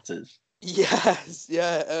absolute nutters. Yes,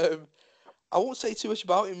 yeah. I won't say too much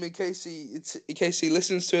about him in case he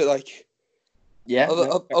listens to it. Like, Yeah,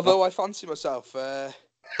 no, fair although I fancy myself, enough.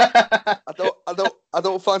 I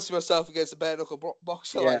don't fancy myself against a bare knuckle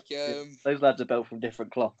boxer. Yeah, Like, yeah, those lads are built from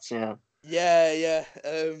different cloths. Yeah, yeah, yeah,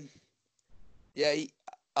 yeah.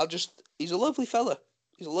 He's a lovely fella.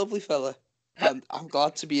 He's a lovely fella, and I'm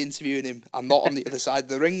glad to be interviewing him. I'm not on the other side of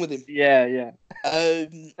the ring with him. yeah, yeah,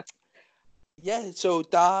 Yeah. So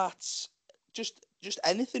that's just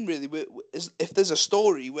anything really. If there's a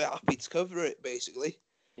story, we're happy to cover it. Basically,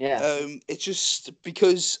 yeah, it's just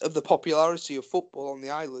because of the popularity of football on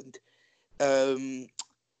the island. Um,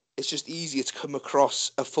 it's just easier to come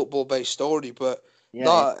across a football-based story. But yeah, yeah,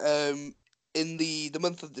 not in the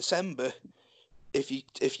month of December. If you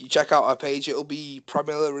check out our page, it'll be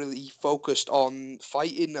primarily focused on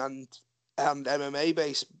fighting and MMA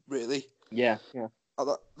based, really. yeah, yeah,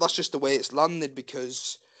 That's just the way it's landed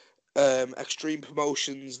because Extreme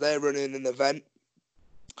Promotions, they're running an event,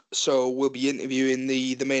 so we'll be interviewing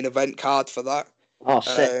the main event card for that. Oh,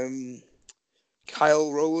 sick.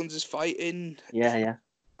 Kyle Rowlands is fighting Yeah, yeah,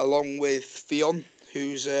 along with Theon,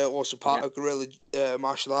 who's also part yeah, of Guerrilla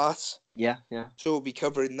Martial Arts. yeah, yeah, So we'll be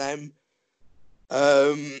covering them.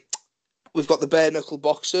 Um, we've got the bare knuckle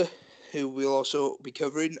boxer, who we'll also be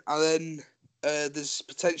covering, and then there's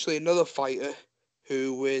potentially another fighter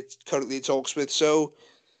who we're currently in talks with. So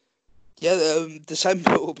yeah,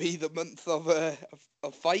 December will be the month of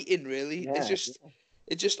fighting. Really, yeah,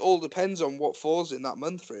 it just all depends on what falls in that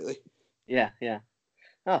month. Really. yeah, yeah.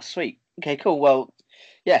 Oh, sweet. Okay, cool. Well,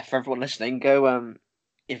 yeah, for everyone listening, go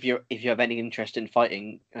if you have any interest in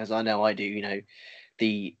fighting, as I know I do,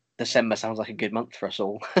 the December sounds like a good month for us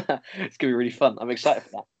all. It's gonna be really fun. I'm excited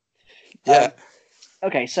for that. Yeah.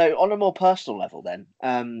 Okay, so on a more personal level,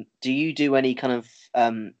 then, do you do any kind of?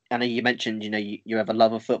 I know you mentioned, you have a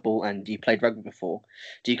love of football and you played rugby before.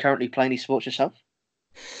 Do you currently play any sports yourself?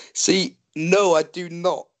 See, no, I do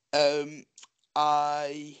not.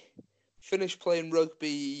 I finished playing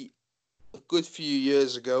rugby a good few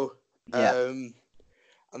years ago, Yeah, and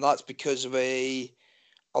that's because of a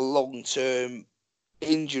long term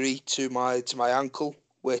injury to my ankle,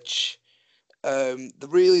 which the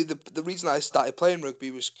reason I started playing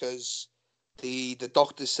rugby was because the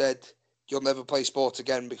doctor said you'll never play sport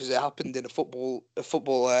again because it happened in a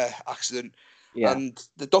football accident, yeah, and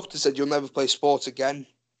the doctor said you'll never play sport again.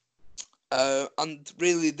 And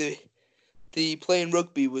really the playing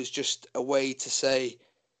rugby was just a way to say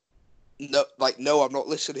no, like no, I'm not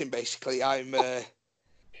listening. Basically, I'm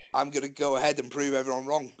gonna go ahead and prove everyone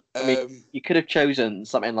wrong. I mean, you could have chosen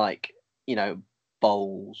something like,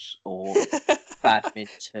 bowls or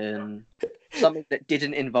badminton, something that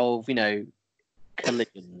didn't involve,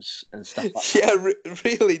 collisions and stuff like that. Yeah,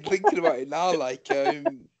 really thinking about it now, like,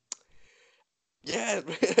 yeah,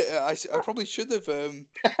 I probably should have.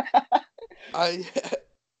 I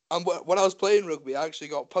and when I was playing rugby, I actually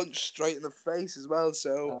got punched straight in the face as well.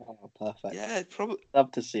 So Oh, perfect. yeah, probably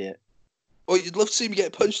Love to see it. Oh, you'd love to see me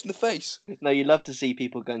get punched in the face. No, you love to see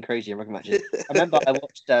people going crazy in rugby matches. I remember I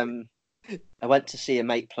watched. I went to see a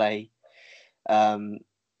mate play um,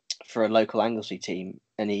 for a local Anglesey team,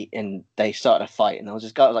 and they started a fight, and there was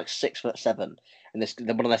this guy who was like 6'7",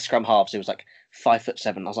 and one of their scrum halves, he was like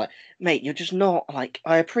 5'7". I was like, mate, you're just not like.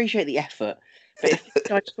 I appreciate the effort, but if this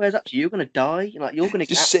guy squares up to you, you're gonna die. Like you're gonna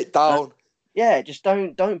Just sit down. Yeah, just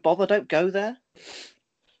don't bother. Don't go there.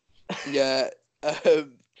 Yeah.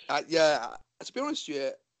 Yeah. To be honest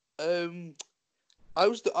with you, I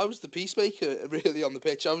was the peacemaker really on the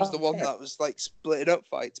pitch. I was the one that was like splitting up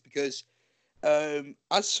fights because,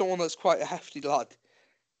 as someone that's quite a hefty lad,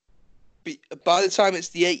 by the time it's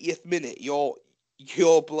the 80th minute, you're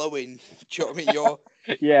blowing. Do you know what I mean?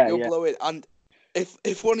 You're blowing, and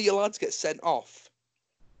if one of your lads gets sent off,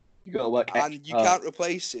 you got to work, and you can't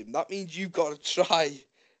replace him, that means you've got to try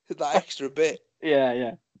that extra bit.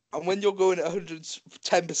 Yeah. And when you're going at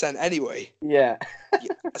 110% anyway. Yeah.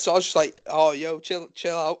 So I was just like, oh, yo, chill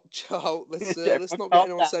out. Let's not get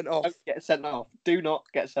anyone sent off. Don't get sent off. Do not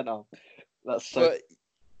get sent off. That's so. But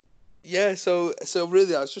yeah, so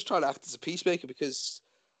really, I was just trying to act as a peacemaker because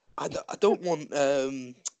I don't want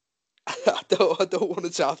I don't want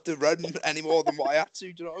it to have to run any more than what I had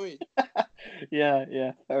to. Do you know what I mean?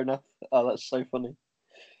 Yeah, fair enough. Oh, that's so funny.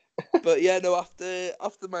 But yeah, no.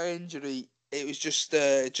 After my injury, it was just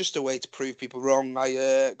a way to prove people wrong.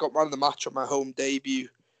 I got man of the match on my home debut.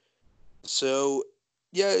 So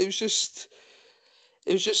yeah, it was just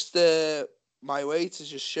my way to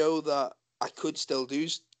just show that I could still do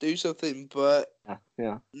something. But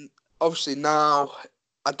yeah. Obviously now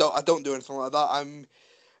I don't do anything like that.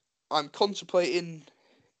 I'm contemplating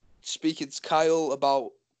speaking to Kyle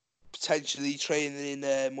about potentially training in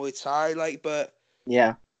Muay Thai, but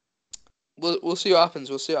yeah, we'll see what happens.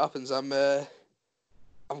 I'm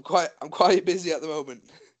quite busy at the moment.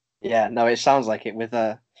 Yeah, no, it sounds like it with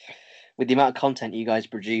the amount of content you guys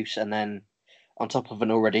produce, and then on top of an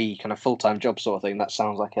already kind of full-time job sort of thing, that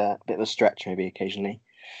sounds like a bit of a stretch maybe occasionally.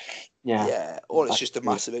 Yeah, or it's just a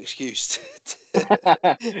massive excuse.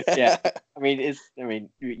 Yeah,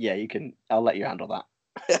 yeah, you can. I'll let you handle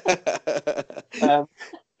that.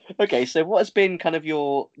 Okay, so what has been kind of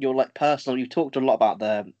your like personal? You've talked a lot about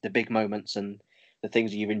the big moments and the things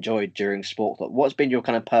that you've enjoyed during sport. What's been your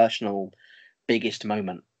kind of personal biggest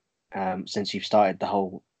moment since you've started the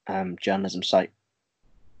whole journalism site?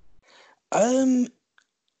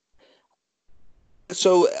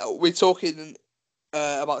 So we're talking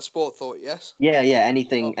about Sport Thought, yes? Yeah.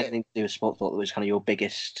 Anything to do with Sport Thought that was kind of your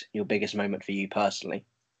biggest moment for you personally?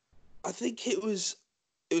 I think it was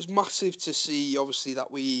massive to see, obviously, that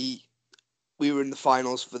we were in the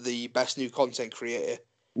finals for the best new content creator.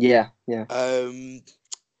 Yeah.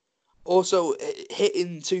 Also,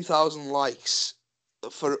 hitting 2,000 likes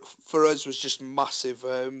for us was just massive.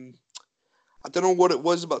 I don't know what it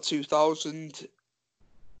was about 2,000.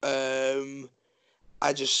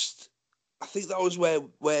 I think that was where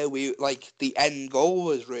we like the end goal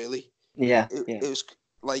was really. Yeah. It was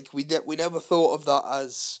like we never thought of that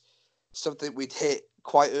as something we'd hit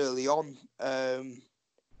quite early on.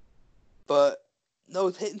 But no,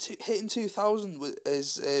 hitting 2,000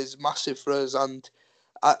 is massive for us, and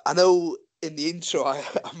I know in the intro I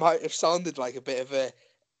might have sounded like a bit of a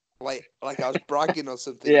like I was bragging or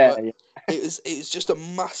something, but it was just a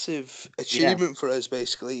massive achievement for us.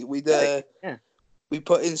 Basically, we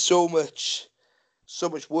put in so much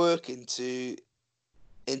work into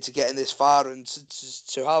getting this far, and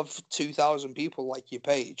to have 2,000 people like your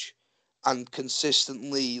page and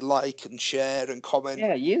consistently like and share and comment.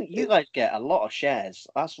 Yeah, you guys get a lot of shares.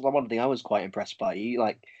 That's one thing I was quite impressed by. You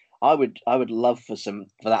like, I would love for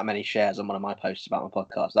that many shares on one of my posts about my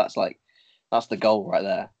podcast. That's the goal right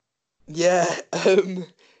there. Yeah,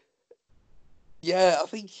 yeah. I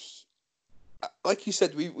think, like you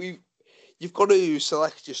said, you've got to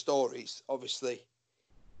select your stories, obviously,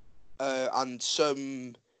 and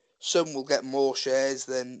some will get more shares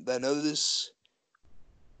than others.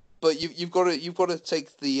 But you've got to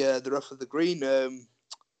take the rough of the green.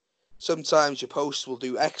 Sometimes your posts will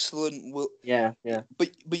do excellent. Yeah.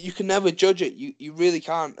 But you can never judge it. You really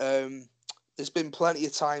can't. There's been plenty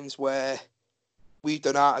of times where we've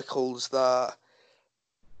done articles that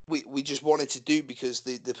we just wanted to do because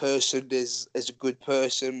the person is a good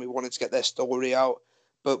person. We wanted to get their story out,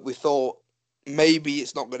 but we thought maybe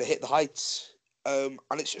it's not going to hit the heights. And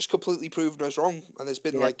it's just completely proven us wrong. And there's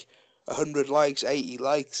been like 100 likes, 80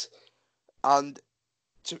 likes. And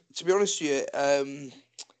to be honest with you,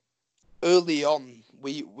 early on,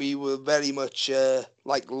 we were very much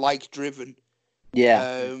like driven.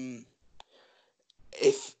 Yeah.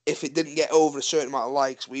 if it didn't get over a certain amount of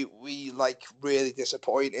likes, we like really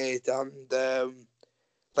disappointed and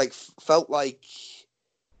like felt like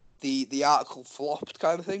the article flopped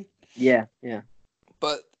kind of thing. Yeah, yeah.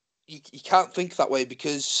 But you can't think that way,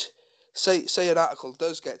 because say an article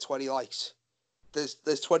does get 20 likes.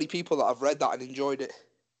 There's 20 people that have read that and enjoyed it.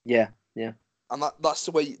 Yeah, yeah. And that's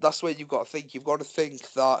the way you've got to think. You've got to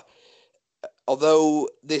think that although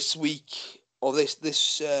this week or this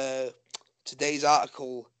today's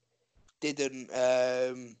article didn't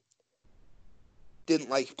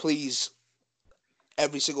like please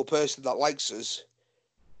every single person that likes us,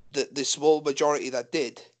 the small majority that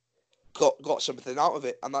did got something out of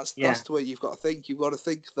it, and that's the way you've got to think. You've got to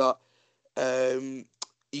think that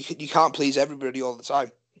you can't please everybody all the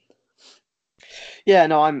time. Yeah,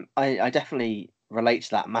 no, I definitely relate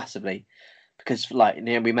to that massively, because like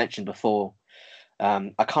we mentioned before,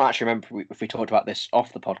 I can't actually remember if we talked about this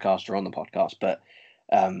off the podcast or on the podcast, but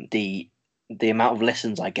the amount of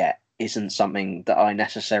listens I get isn't something that I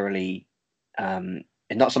necessarily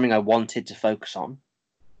it's not something I wanted to focus on.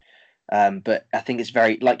 But I think it's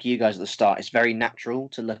very, like you guys at the start, it's very natural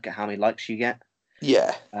to look at how many likes you get.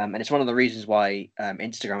 Yeah. And it's one of the reasons why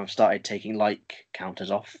Instagram have started taking like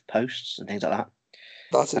counters off posts and things like that.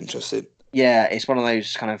 That's interesting. Yeah, it's one of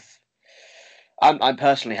those kind of. I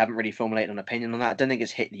personally haven't really formulated an opinion on that. I don't think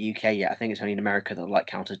it's hit the UK yet. I think it's only in America that like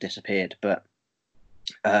counters disappeared, but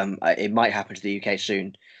it might happen to the UK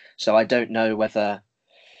soon. So I don't know whether.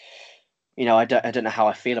 I don't know how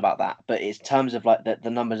I feel about that, but in terms of like the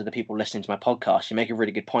numbers of the people listening to my podcast, you make a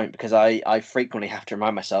really good point, because I frequently have to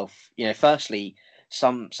remind myself, firstly,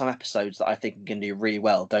 some episodes that I think are going to do really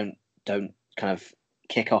well don't kind of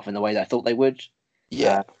kick off in the way that I thought they would.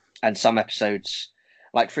 Yeah. And some episodes,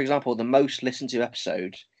 like for example, the most listened to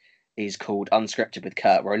episode is called Unscripted with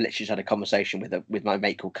Kurt, where I literally just had a conversation with my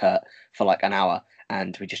mate called Kurt for like an hour,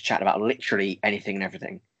 and we just chat about literally anything and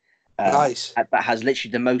everything. Nice. That has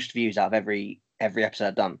literally the most views out of every episode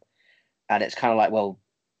I've done, and it's kind of like, well,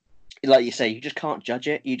 like you say, you just can't judge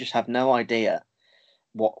it. You just have no idea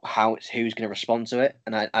who's going to respond to it,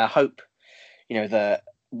 and I hope the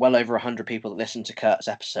well over 100 people that listened to Kurt's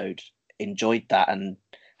episode enjoyed that and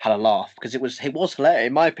had a laugh, because it was hilarious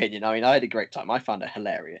in my opinion. I mean, I had a great time. I found it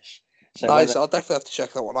hilarious. So nice. I'll definitely have to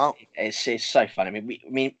check that one out. It's so fun. I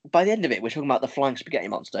mean, by the end of it, we're talking about the flying spaghetti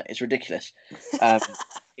monster. It's ridiculous.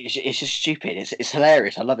 It's just stupid. It's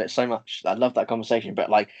hilarious. I love it so much. I love that conversation. But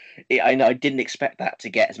like, I know I didn't expect that to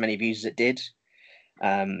get as many views as it did.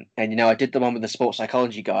 And I did the one with the sports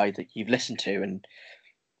psychology guy that you've listened to, and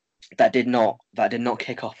that did not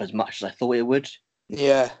kick off as much as I thought it would.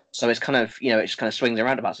 Yeah. So it's kind of it just kind of swings and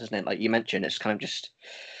roundabouts, isn't it? Like you mentioned, it's kind of just.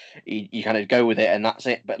 You kind of go with it and that's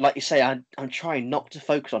it. But like you say, I'm trying not to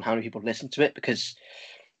focus on how many people listen to it, because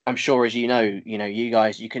I'm sure, as you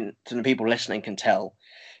guys, the people listening can tell,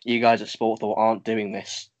 you guys at Sportthought aren't doing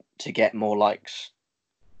this to get more likes.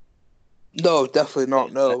 No, definitely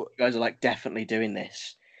not. No, you guys are like definitely doing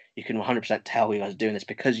this. You can 100% tell you guys are doing this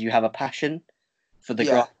because you have a passion for the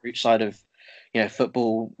grassroots side of,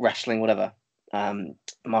 football, wrestling, whatever,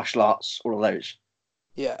 martial arts, all of those.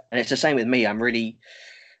 Yeah, and it's the same with me.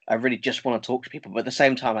 I really just want to talk to people, but at the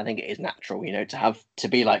same time, I think it is natural, to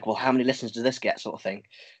be like, well, how many listens does this get, sort of thing?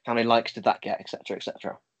 How many likes did that get, etc.,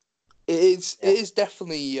 etc. It is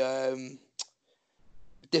definitely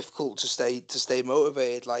difficult to stay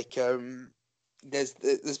motivated. Like,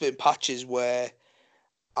 there's been patches where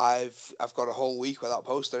I've got a whole week without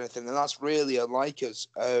posting anything, and that's really unlike us.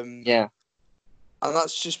 Yeah, and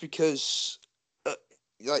that's just because.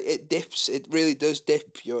 Like it dips, it really does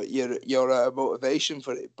dip your motivation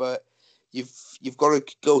for it. But you've got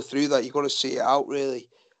to go through that. You've got to see it out really,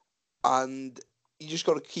 and you just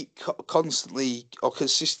got to keep constantly or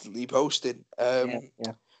consistently posting. yeah.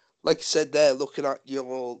 Like I said there, looking at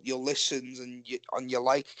your listens and on your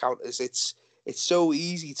like counters, it's so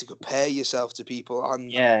easy to compare yourself to people,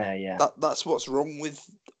 and that's what's wrong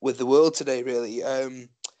with the world today, really.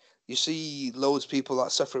 You see loads of people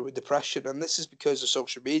that suffer with depression, and this is because of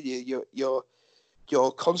social media.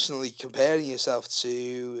 You're constantly comparing yourself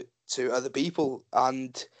to other people,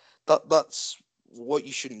 and that's what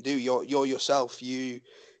you shouldn't do. You're yourself. You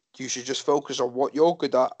should just focus on what you're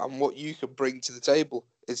good at and what you can bring to the table.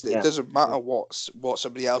 It doesn't matter what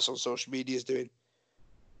somebody else on social media is doing.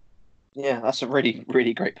 Yeah, that's a really,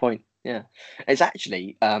 really great point. Yeah, it's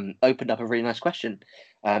actually opened up a really nice question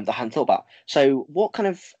that I hadn't thought about. So, what kind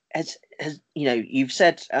of has you've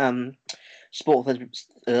said Sport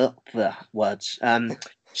the words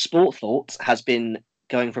Sportthought has been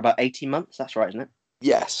going for about 18 months. That's right, isn't it?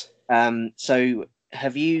 Yes. So,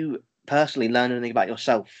 have you personally learned anything about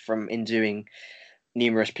yourself from doing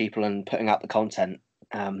numerous people and putting out the content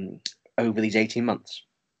over these 18 months?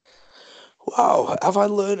 Wow, have I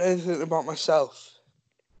learned anything about myself?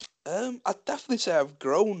 I'd definitely say I've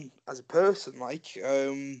grown as a person. I've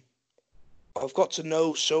got to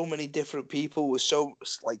know so many different people with so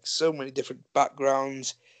many different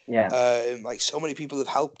backgrounds. Yeah. So many people have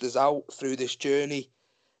helped us out through this journey.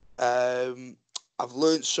 I've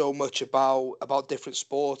learned so much about different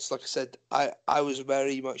sports. Like I said, I was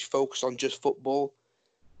very much focused on just football.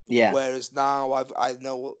 Yeah. Whereas now I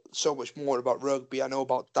know so much more about rugby. I know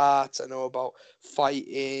about darts. I know about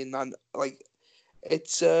fighting, and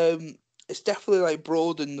it's definitely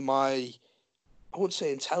broadened my, I wouldn't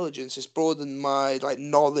say intelligence. It's broadened my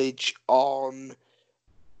knowledge on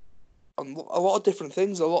a lot of different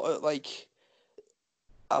things. A lot of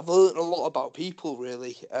I've learned a lot about people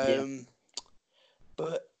really. Yeah.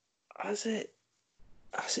 But has it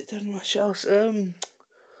done much else?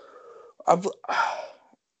 I've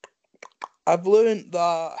I've learned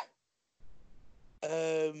that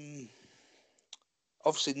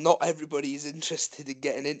obviously not everybody is interested in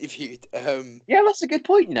getting interviewed. Yeah, that's a good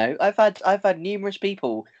point. I've had numerous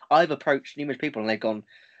people. I've approached numerous people, and they've gone,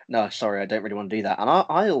 "No, sorry, I don't really want to do that." And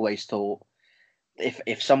I always thought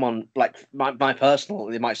if someone like my personal,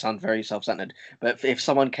 it might sound very self-centered, but if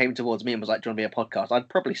someone came towards me and was like, "Do you want to be a podcast?" I'd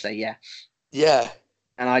probably say yes. Yeah,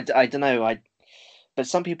 And I don't know, but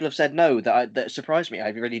some people have said no that surprised me. I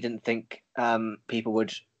really didn't think people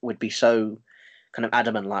would be so kind of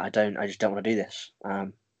adamant. Like I just don't want to do this.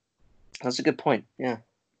 That's a good point. Yeah.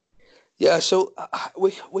 yeah. So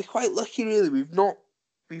we're quite lucky, really. We've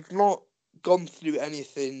not gone through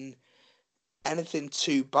anything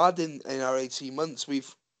too bad in our 18 months.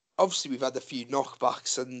 We've had a few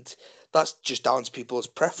knockbacks, and that's just down to people's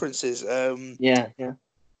preferences. Yeah. Yeah.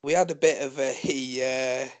 We had a bit of a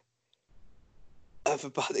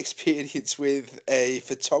bad experience with a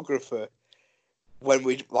photographer when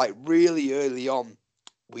we really early on.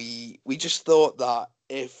 We just thought that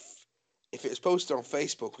if it was posted on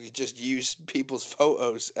Facebook, we could just use people's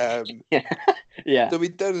photos. Yeah. Yeah. So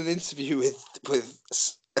we'd done an interview with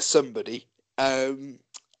somebody, and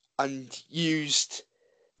used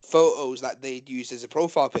photos that they'd used as a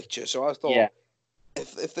profile picture. So I Yeah. thought,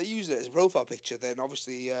 if they use it as a profile picture, then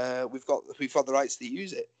obviously we've got the rights to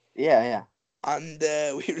use it. Yeah. Yeah. And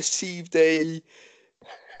we received a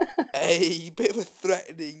bit of a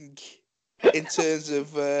threatening in terms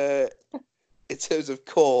of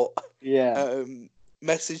court Yeah. um,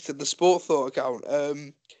 message to the Sport Thought account.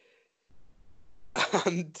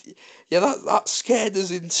 And yeah, that scared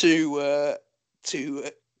us into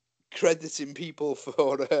crediting people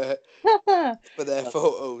for their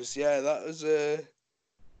photos. Yeah, that's a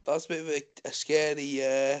bit of a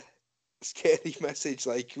scary message.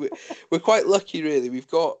 We're quite lucky, really. We've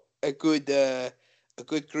got a good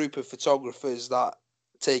group of photographers that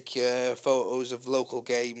take photos of local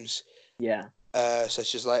games, Yeah.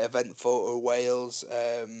 such as Event Photo Wales.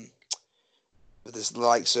 There's the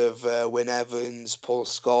likes of Wyn Evans, Paul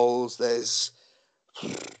Scholes. There's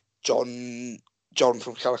John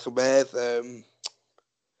from Calicomer.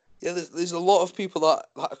 Yeah, there's a lot of people that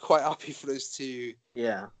are quite happy for us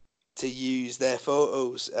Yeah. to use their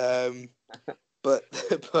photos. But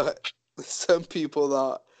but there's some people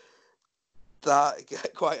that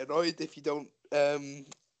get quite annoyed if you don't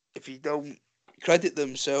credit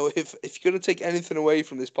them. So if you're gonna take anything away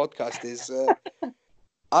from this podcast, is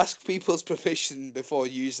ask people's permission before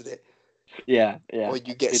using it, Yeah. Yeah. or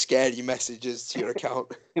you get scary messages to your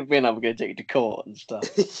account. When I'm going to take you to court and stuff.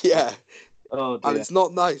 Yeah, Oh and dear. it's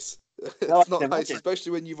not nice. No, I It's can not nice, imagine.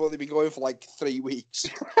 especially when you've only been going for 3 weeks.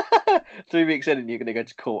 3 weeks in and you're going to go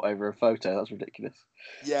to court over a photo. That's ridiculous.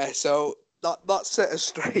 Yeah, so that set us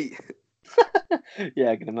straight.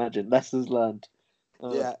 Yeah, I can imagine. Lessons learned.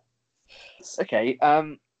 Yeah. Okay.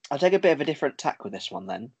 I'll take a bit of a different tack with this one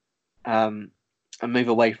then. And move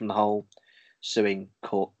away from the whole suing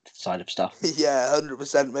court side of stuff. Yeah,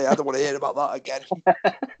 100%, mate. I don't want to hear about that again.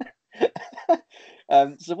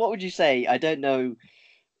 So what would you say? I don't know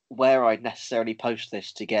where I'd necessarily post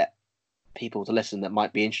this to get people to listen that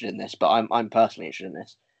might be interested in this, but I'm personally interested in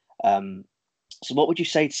this. So what would you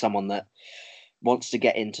say to someone that wants to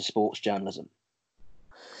get into sports journalism?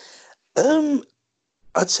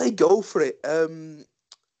 I'd say go for it.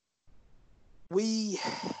 We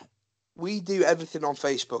do everything on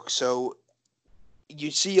Facebook, so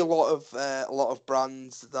you see a lot of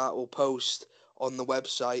brands that will post on the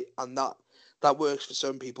website, and that works for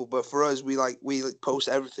some people. But for us, we post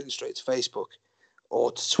everything straight to Facebook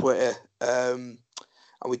or to Twitter, and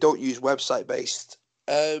we don't use website based.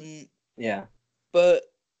 Yeah. But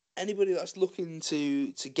anybody that's looking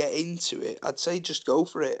to get into it, I'd say just go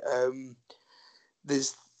for it.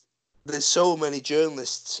 There's so many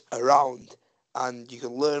journalists around, and you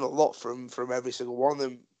can learn a lot from every single one of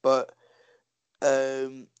them. But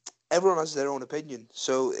everyone has their own opinion,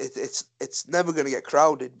 so it's never going to get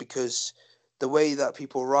crowded, because the way that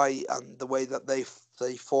people write and the way that they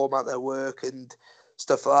format their work and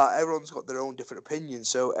stuff like that, everyone's got their own different opinions.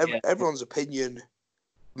 So everyone's opinion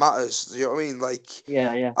matters. You know what I mean? Like,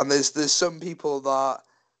 yeah. and there's some people that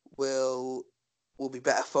will be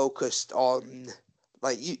better focused on,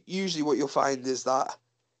 like, usually what you'll find is that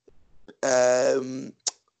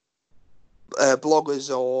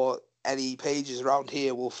bloggers or any pages around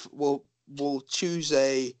here will choose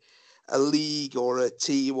a league or a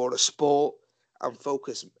team or a sport and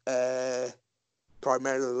focus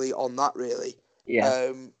primarily on that, really.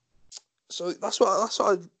 Yeah. So that's what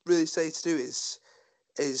I'd really say to do is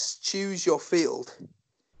choose your field,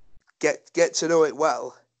 get to know it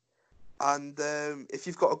well, and if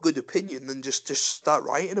you've got a good opinion, then just start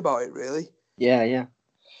writing about it, really. Yeah.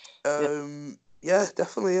 Yeah,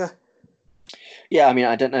 definitely, yeah. Yeah, I mean,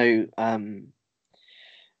 I don't know.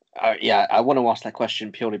 I want to ask that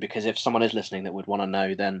question purely because if someone is listening that would want to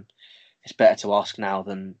know, then it's better to ask now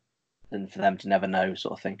than for them to never know,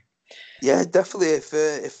 sort of thing. Yeah, definitely.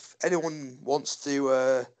 If anyone wants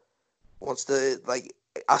to like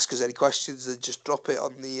ask us any questions, then just drop it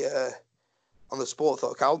on the Sport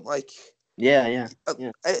Thought account. Like, Yeah. at the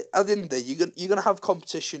end of the day, you're gonna have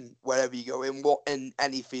competition wherever you go, in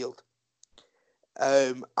any field.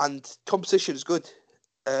 And competition is good.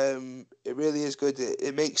 It really is good.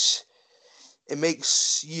 It makes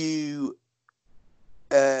you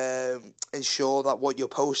ensure that what you're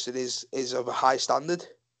posting is of a high standard.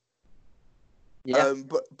 Yeah.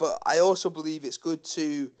 But I also believe it's good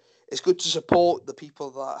to support the people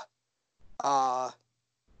that are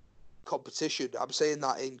competition. I'm saying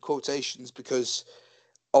that in quotations because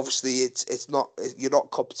obviously you're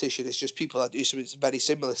not competition. It's just people that do something very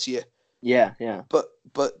similar to you. Yeah. But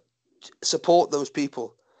support those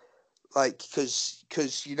people, like,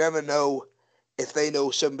 because you never know if they know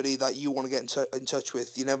somebody that you want to get in touch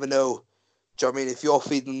with. You never know. Do you know what I mean? If you're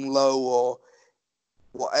feeling low or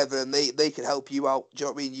whatever, and they can help you out. Do you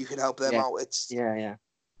know what I mean? You can help them out. It's Yeah.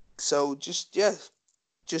 so just give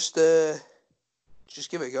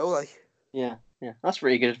it a go, like. Yeah. That's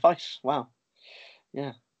really good advice. Wow.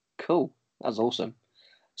 Yeah. Cool. That's awesome.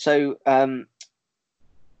 So,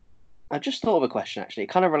 I just thought of a question actually. It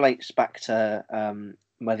kind of relates back to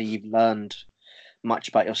whether you've learned much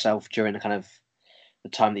about yourself during the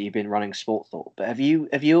time that you've been running Sport Thought. But have you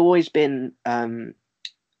always been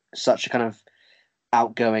such a kind of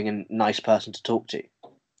outgoing and nice person to talk to,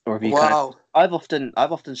 or have you kind of? Wow. I've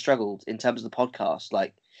often struggled in terms of the podcast.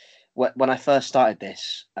 Like when I first started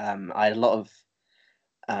this, I had a lot of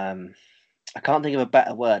I can't think of a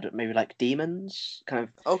better word, but maybe like demons. Kind of,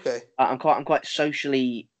 Okay. I'm quite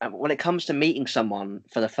socially. When it comes to meeting someone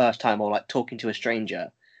for the first time or like talking to a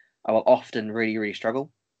stranger, I will often really really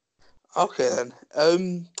struggle. Okay then.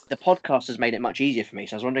 The podcast has made it much easier for me.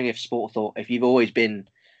 So I was wondering if Sport Thought, if you've always been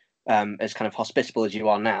as kind of hospitable as you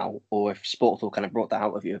are now, or if Sport Thought kind of brought that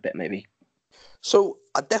out of you a bit, maybe. So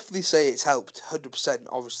I definitely say it's helped 100%.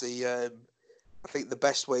 Obviously, I think the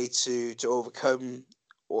best way to overcome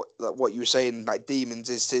what you were saying, like demons,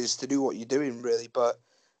 is to do what you're doing, really. But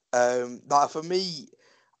that for me,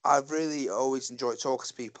 I've really always enjoyed talking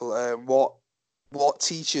to people. What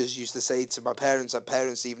teachers used to say to my parents at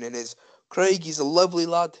parents' evening is, "Craig, he's a lovely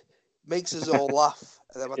lad, makes us all laugh."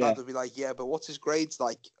 And then my Yeah. dad would be like, "Yeah, but what's his grades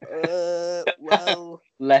like?" Well,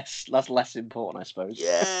 That's less important, I suppose.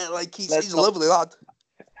 yeah, like Let's he's a not. lovely lad,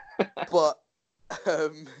 but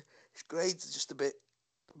his grades are just a bit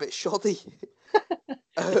shoddy.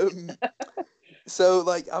 um, so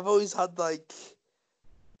like I've always had like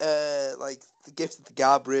the gift of the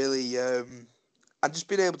gab, really, and just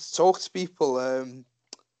being able to talk to people.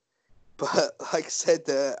 But like I said,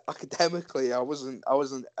 academically, I wasn't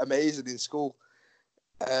amazing in school.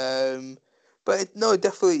 But it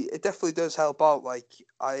definitely does help out. Like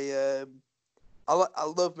I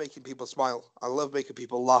love making people smile. I love making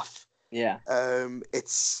people laugh. Yeah.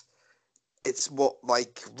 It's what,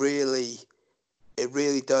 like, really, it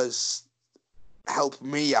really does help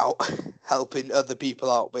me out, helping other people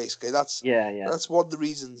out. Basically, that's Yeah. one of the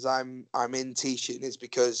reasons I'm in teaching, is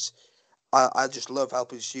because I just love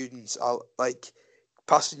helping students. I like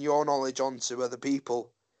passing your knowledge on to other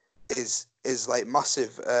people is like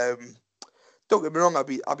massive. Don't get me wrong, I'd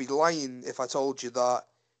be lying if I told you that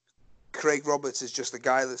Craig Roberts is just a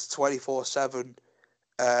guy that's 24/7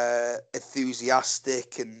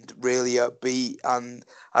 enthusiastic and really upbeat, and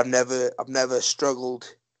I've never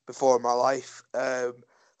struggled before in my life.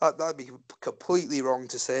 That'd be completely wrong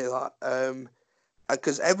to say that,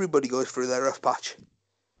 because everybody goes through their rough patch.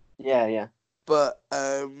 Yeah, yeah. But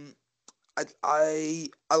I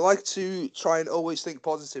like to try and always think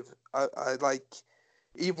positive. I like,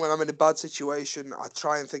 even when I'm in a bad situation, I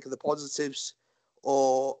try and think of the positives,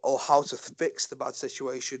 or how to fix the bad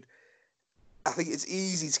situation. I think it's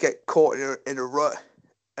easy to get caught in a rut,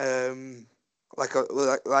 like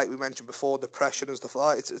we mentioned before, depression and stuff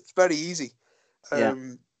like that. It's very easy. Yeah.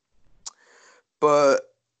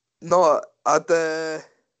 But no, I'd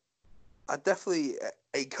definitely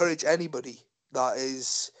encourage anybody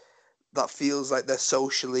that feels like they're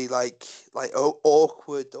socially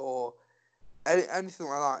awkward or anything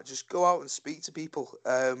like that. Just go out and speak to people.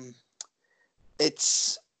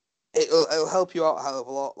 It'll help you out a hell of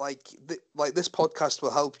a lot. Like this podcast will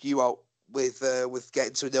help you out with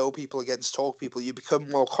getting to know people, and getting to talk to people. You become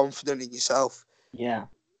more confident in yourself. Yeah.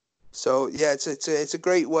 So yeah, it's a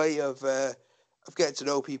great way of getting to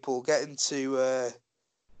know people, getting to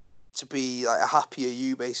be like a happier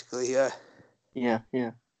you, basically. Yeah. Yeah,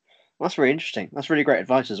 yeah. Well, that's really interesting. That's really great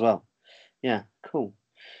advice as well. Yeah, cool.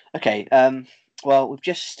 Okay. Well, we've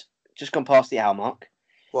just gone past the hour mark.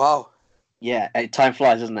 Wow. Yeah, time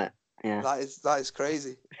flies, doesn't it? Yeah. That is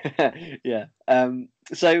crazy. Yeah.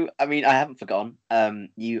 So I mean, I haven't forgotten.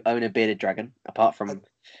 You own a bearded dragon, apart from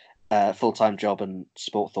full-time job and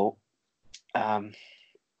sport thought.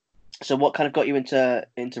 So what kind of got you into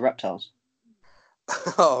reptiles?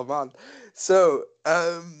 Oh man. So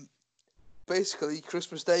basically,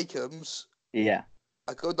 Christmas Day comes. Yeah.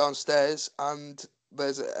 I go downstairs and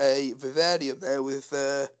there's a vivarium there with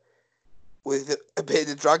a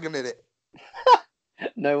bearded dragon in it.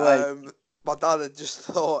 No way. My dad had just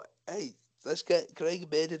thought, hey, let's get Craig a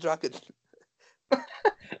bearded dragon.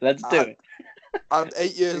 Let's do it. And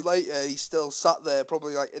 8 years later, he's still sat there,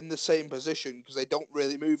 probably like in the same position, because they don't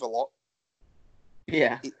really move a lot.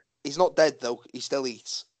 Yeah. He's not dead though. He still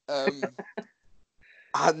eats. And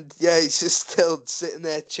yeah, he's just still sitting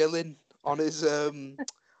there chilling on his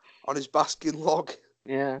basking log.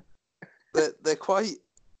 Yeah. They're quite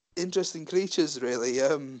interesting creatures, really.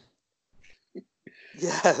 Yeah,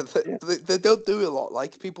 Yeah. they don't do a lot.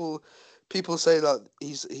 Like people say that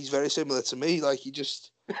he's very similar to me. Like he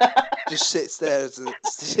just sits there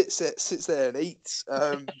sits there and eats.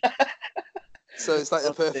 So it's like the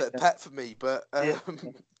Oh, perfect dear. pet for me. But Yeah.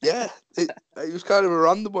 yeah, it was kind of a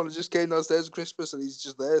random one. I just came downstairs at Christmas and he's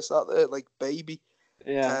just there, sat there like baby.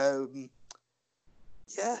 Yeah.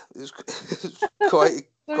 Yeah, it was quite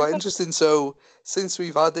interesting. So since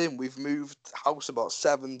we've had him, we've moved house about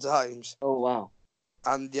 7 times. Oh wow.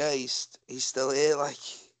 And yeah, he's still here. Like,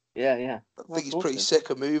 Yeah, yeah. I think That's he's pretty awesome. sick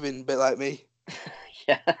of moving, a bit like me.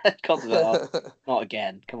 Yeah. Consummate. Not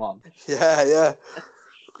again. Come on. Yeah. Yeah.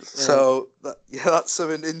 So that's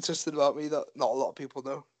something interesting about me that not a lot of people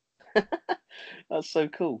know. That's so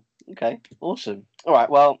cool. Okay. Awesome. All right.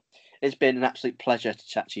 Well, it's been an absolute pleasure to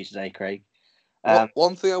chat to you today, Craig.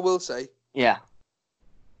 One thing I will say, Yeah.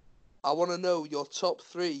 I want to know your top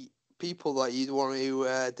 3 people that you'd want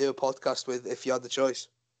to do a podcast with if you had the choice.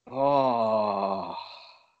 Oh.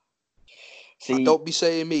 And See. don't be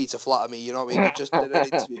saying me to flatter me. You know what I mean? You just did an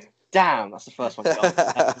interview. Damn, that's the first one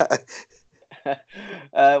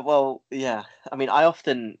gone. Well, yeah. I mean, I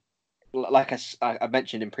often, like I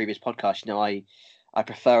mentioned in previous podcasts, I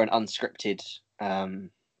prefer an unscripted kind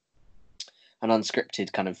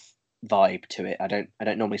of vibe to it. I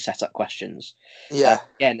don't normally set up questions. Yeah.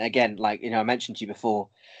 Again, like I mentioned to you before,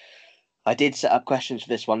 I did set up questions for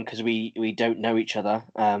this one because we don't know each other.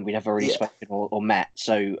 We never really Yeah. spoken or met,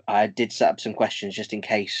 so I did set up some questions just in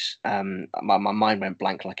case my mind went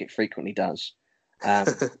blank like it frequently does.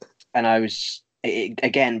 And it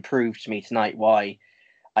again proved to me tonight why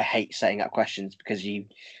I hate setting up questions, because you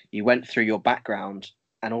went through your background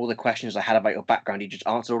and all the questions I had about your background, you just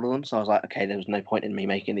answered all of them. So I was like, okay, there was no point in me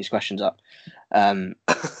making these questions up.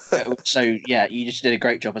 So yeah, you just did a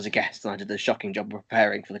great job as a guest, and I did a shocking job of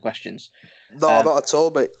preparing for the questions. No, not at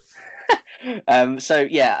all, mate. So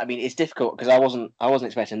yeah, I mean, it's difficult because I wasn't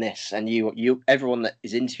expecting this, and everyone that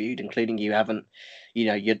is interviewed, including you, haven't,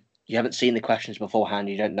 you haven't seen the questions beforehand.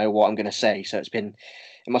 You don't know what I'm going to say, so it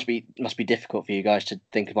must be difficult for you guys to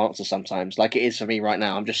think of answers sometimes, like it is for me right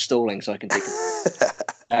now. I'm just stalling so I can think of.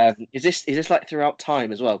 Is this like throughout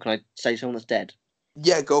time as well? Can I say someone that's dead?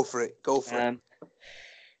 Yeah, go for it. Go for it.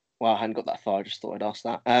 Well, I hadn't got that far. I just thought I'd ask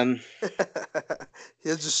that.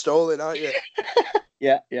 You're just stalling, aren't you?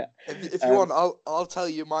 Yeah. If you want, I'll tell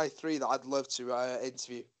you my 3 that I'd love to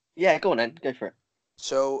interview. Yeah, go on then. Go for it.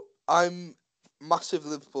 So I'm massive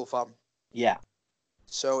Liverpool fan. Yeah.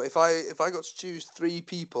 So if I got to choose 3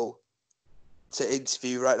 people to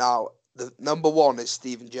interview right now, the number 1 is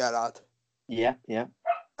Steven Gerrard. Yeah. Yeah.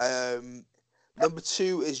 Number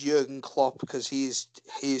 2 is Jurgen Klopp because he is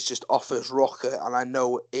just off his rocker, and I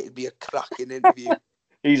know it'd be a cracking interview.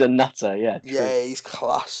 He's a nutter. Yeah. True. Yeah, he's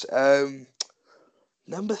class.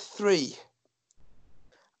 Number 3.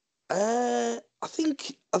 I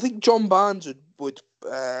think John Barnes would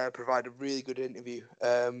provide a really good interview.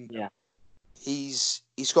 Yeah. He's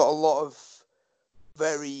got a lot of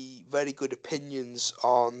very, very good opinions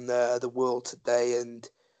on the world today and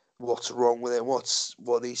what's wrong with it,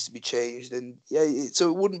 what needs to be changed, and so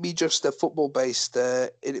it wouldn't be just a football based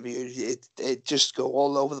interview. It just go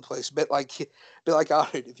all over the place, a bit like our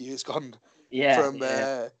interview. It's gone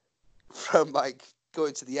from like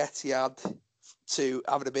going to the Etihad to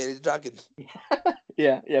having a bearded dragon.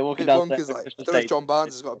 Yeah. Walking down down. Like, I don't know if John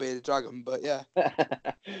Barnes has got a bearded dragon, but yeah.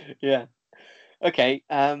 Yeah. Okay.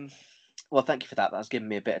 Well, thank you for that. That's given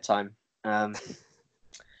me a bit of time.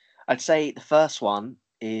 I'd say the first one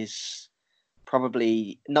is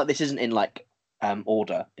probably not. This isn't in like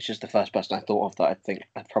order. It's just the first person I thought of that I think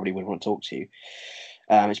I probably would want to talk to.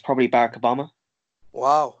 It's probably Barack Obama.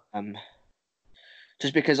 Wow.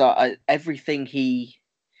 Just because everything he.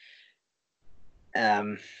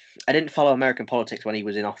 I didn't follow American politics when he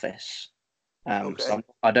was in office. Okay. So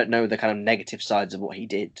I don't know the kind of negative sides of what he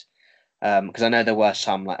did. Because I know there were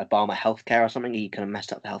some like Obama healthcare or something. He kind of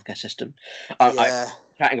messed up the healthcare system. I'm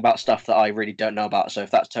chatting about stuff that I really don't know about. So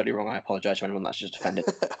if that's totally wrong, I apologise to anyone that's just offended.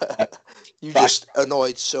 You just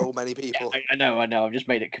annoyed so many people. Yeah, I know. I've just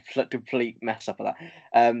made a complete mess up of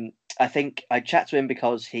that. I think I chat to him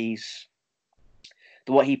because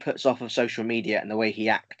what he puts off of social media and the way he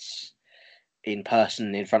acts in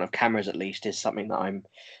person, in front of cameras at least, is something that I'm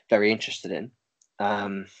very interested in.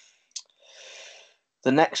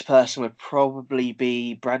 The next person would probably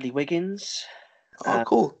be Bradley Wiggins. Oh,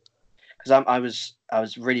 cool. Because I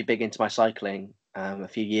was really big into my cycling a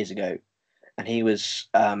few years ago, and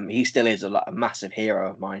he still is a massive hero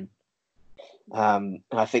of mine. And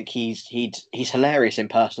I think he's hilarious in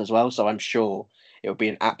person as well. So I'm sure it would be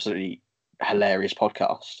an absolutely hilarious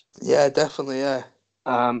podcast. Yeah, definitely. Yeah.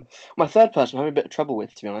 My third person I'm having a bit of trouble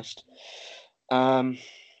with, to be honest.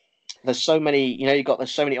 There's so many, there's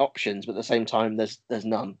so many options, but at the same time, there's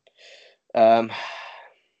none. I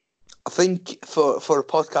think for a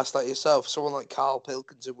podcast like yourself, someone like Carl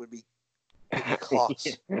Pilkington would be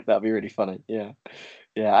class. That'd be really funny. Yeah.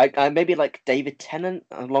 I maybe like David Tennant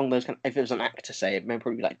along those kind. If it was an actor, say it, maybe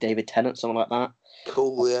probably like David Tennant, someone like that.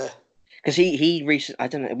 Cool, yeah. Because he I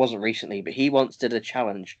don't know, it wasn't recently, but he once did a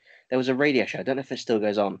challenge. There was a radio show. I don't know if it still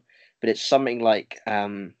goes on, but it's something like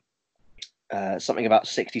something about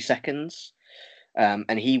 60 seconds,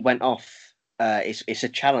 and he went off. It's a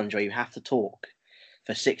challenge where you have to talk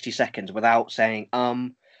for 60 seconds without saying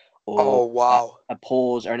or a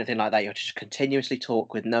pause or anything like that. You have to just continuously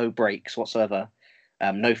talk with no breaks whatsoever,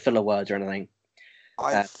 no filler words or anything.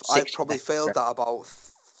 I've probably failed that about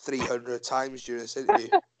 300 times during this interview.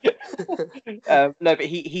 No, but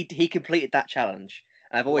he completed that challenge.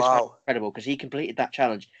 And I've always found it incredible because he completed that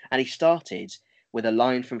challenge and he started with a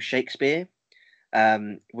line from Shakespeare,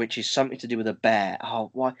 which is something to do with a bear. Oh,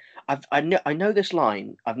 why? I know this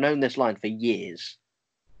line. I've known this line for years,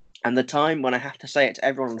 and the time when I have to say it to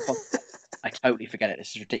everyone on the podcast, I totally forget it.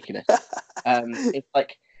 This is ridiculous.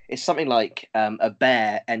 It's something like a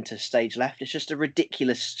bear enters stage left. It's just a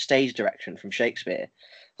ridiculous stage direction from Shakespeare.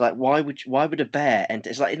 Like why would a bear enter?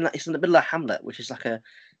 It's like it's in the middle of Hamlet, which is like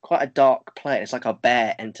quite a dark play. It's like a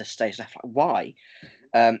bear enters stage left. Like why?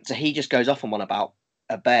 So he just goes off on one about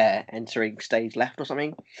a bear entering stage left or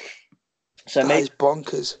something. So that is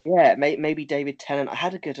bonkers. Yeah, maybe David Tennant. I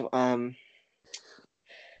had a good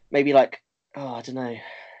maybe like I don't know,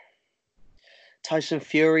 Tyson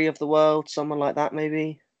Fury of the world, someone like that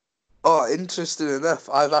maybe. Oh, interesting enough.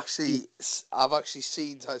 I've actually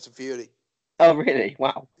seen Tyson Fury. Oh, really?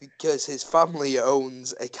 Wow. Because his family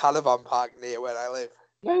owns a caravan park near where I live.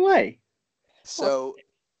 No way. So,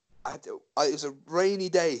 it was a rainy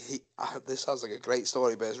day. This sounds like a great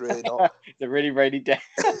story, but it's really not. It's a really rainy day.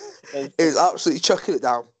 It was absolutely chucking it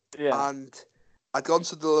down. Yeah. And I'd gone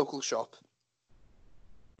to the local shop.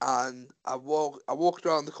 And I walked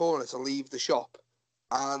around the corner to leave the shop.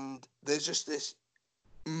 And there's just this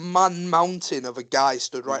man mountain of a guy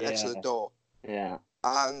stood right next to the door. Yeah.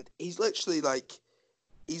 And he's literally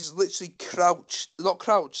crouched, not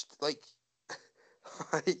crouched, like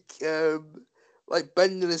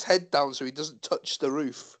bending his head down so he doesn't touch the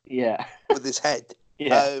roof. Yeah. With his head.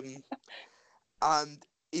 Yeah. And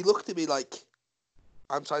he looked at me like,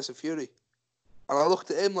 I'm Tyson Fury. And I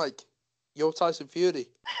looked at him like, you're Tyson Fury.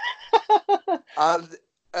 And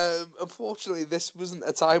unfortunately, this wasn't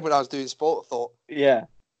a time when I was doing Sport Thought. Yeah.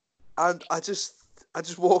 And I just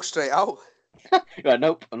walked straight out. You're like,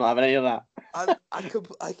 nope, I'm not having any of that. And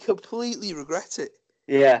I completely regret it.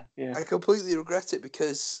 Yeah, yeah. I completely regret it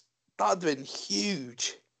because that'd been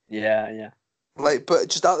huge. Yeah, yeah. Like, but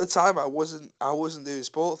just at the time, I wasn't doing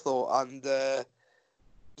Sport Thought, and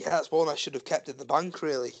that's one I should have kept in the bank,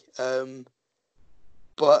 really.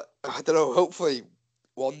 But I don't know. Hopefully,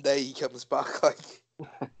 one day he comes back. Like,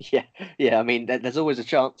 yeah. I mean, there's always a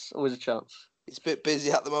chance. Always a chance. he's a bit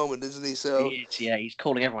busy at the moment, isn't he? So He is, yeah, he's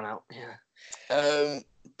calling everyone out. Yeah.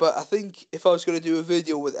 But I think if I was going to do a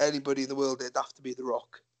video with anybody in the world, it'd have to be The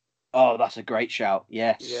Rock. Oh, that's a great shout.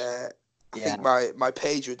 Yes. Yeah. I Yeah. think my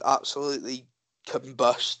page would absolutely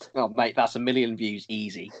combust. Oh, mate, that's 1 million views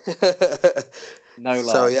easy. No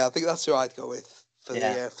lie. So yeah, I think that's who I'd go with for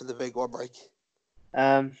Yeah. the big one. Like,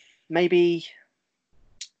 maybe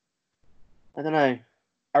I don't know.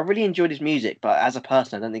 I really enjoyed his music, but as a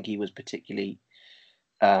person, I don't think he was particularly.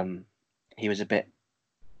 He was a bit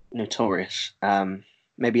notorious.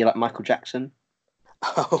 Maybe like Michael Jackson.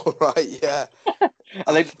 oh right, yeah.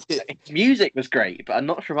 I think his music was great, but I'm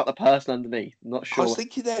not sure about the person underneath. I'm not I sure. was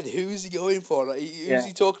thinking then, who's he going for? Like, who's Yeah.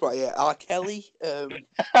 he talking about? Yeah, R. Kelly.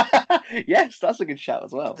 Yes, that's a good shout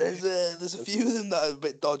as well. There's a few of them that are a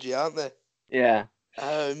bit dodgy, aren't there? Yeah.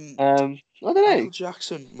 I don't know. Michael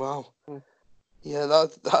Jackson. Wow. Yeah,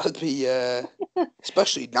 that'd be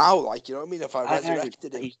especially now. Like, you know what I mean? If I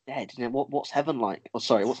resurrected him, he's dead. You know, what's heaven like? Oh,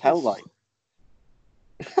 sorry, what's hell like?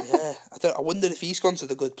 Yeah, I wonder if he's gone to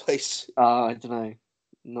the good place. I don't know.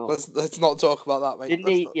 No. Let's not talk about that, mate. Didn't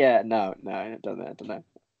he? Yeah, no, I don't know.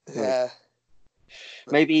 Yeah.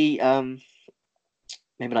 Maybe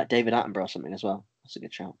like David Attenborough or something as well. That's a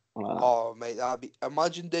good shout. I like that. Oh, mate,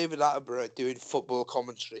 imagine David Attenborough doing football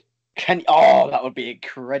commentary. That would be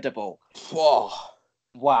incredible. Whoa.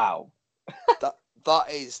 Wow.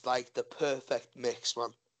 That is like the perfect mix,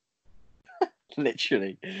 man.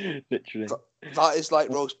 Literally. That is like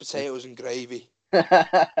roast potatoes and gravy.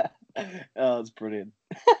 That's brilliant.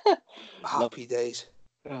 Happy days.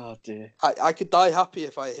 Oh dear. I could die happy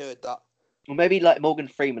if I heard that. Well, maybe like Morgan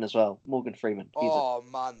Freeman as well. Morgan Freeman. He's oh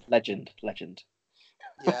man. Legend.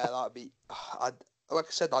 Yeah, that'd be. Like I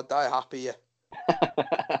said, I'd die happy. Yeah.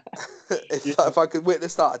 if I could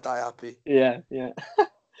witness that, I'd die happy. Yeah.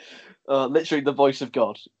 Literally the voice of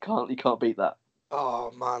God. You can't beat that.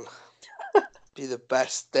 Oh man. Be the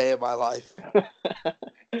best day of my life.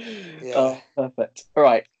 Yeah. Oh, perfect. All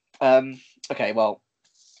right. Okay. Well,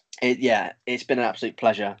 it's been an absolute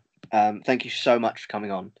pleasure. Thank you so much for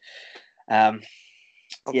coming on. Thank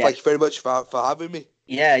you very much for having me.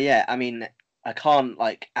 Yeah. I mean, I can't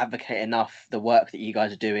advocate enough the work that you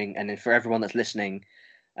guys are doing, and for everyone that's listening,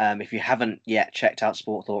 if you haven't yet checked out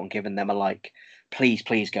Sport Thought and given them a like, please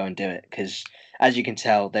go and do it, because as you can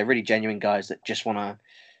tell, they're really genuine guys that just want to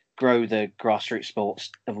grow the grassroots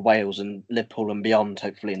sports of Wales and Liverpool and beyond,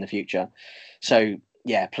 hopefully in the future. So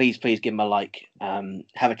yeah, please give them a like.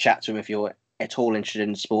 Have a chat to them if you're at all interested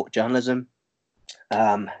in sport journalism.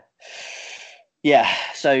 So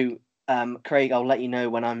Craig, I'll let you know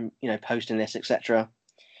when I'm posting this, etc.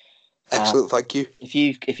 Excellent, thank you. If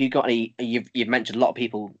you've got any, you've mentioned a lot of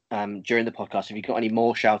people during the podcast. If you've got any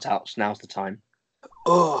more shout outs, now's the time.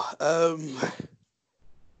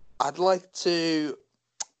 I'd like to.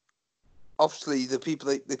 Obviously, the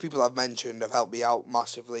people I've mentioned have helped me out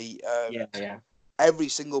massively. Every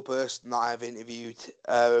single person that I've interviewed,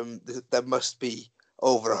 there must be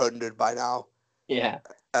over 100 by now. Yeah.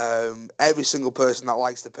 Every single person that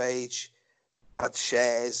likes the page, that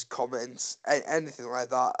shares, comments, anything like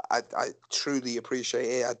that, I truly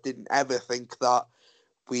appreciate it. I didn't ever think that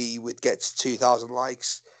we would get to 2,000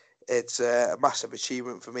 likes. It's a massive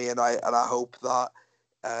achievement for me, and I hope that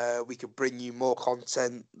we can bring you more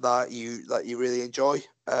content that you really enjoy.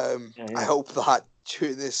 I hope that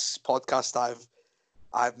during this podcast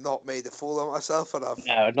I've not made a fool of myself, and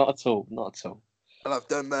no, not at all. And I've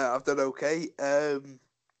done okay.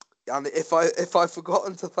 And if I've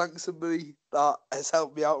forgotten to thank somebody that has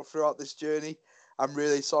helped me out throughout this journey, I'm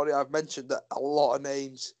really sorry. I've mentioned a lot of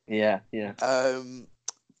names. Yeah.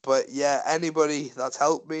 But yeah, anybody that's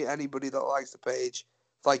helped me, anybody that likes the page,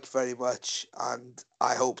 thank you very much, and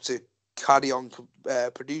I hope to carry on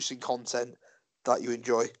producing content that you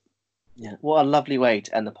enjoy. Yeah, what a lovely way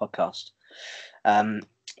to end the podcast.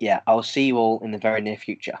 I'll see you all in the very near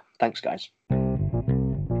future. Thanks, guys.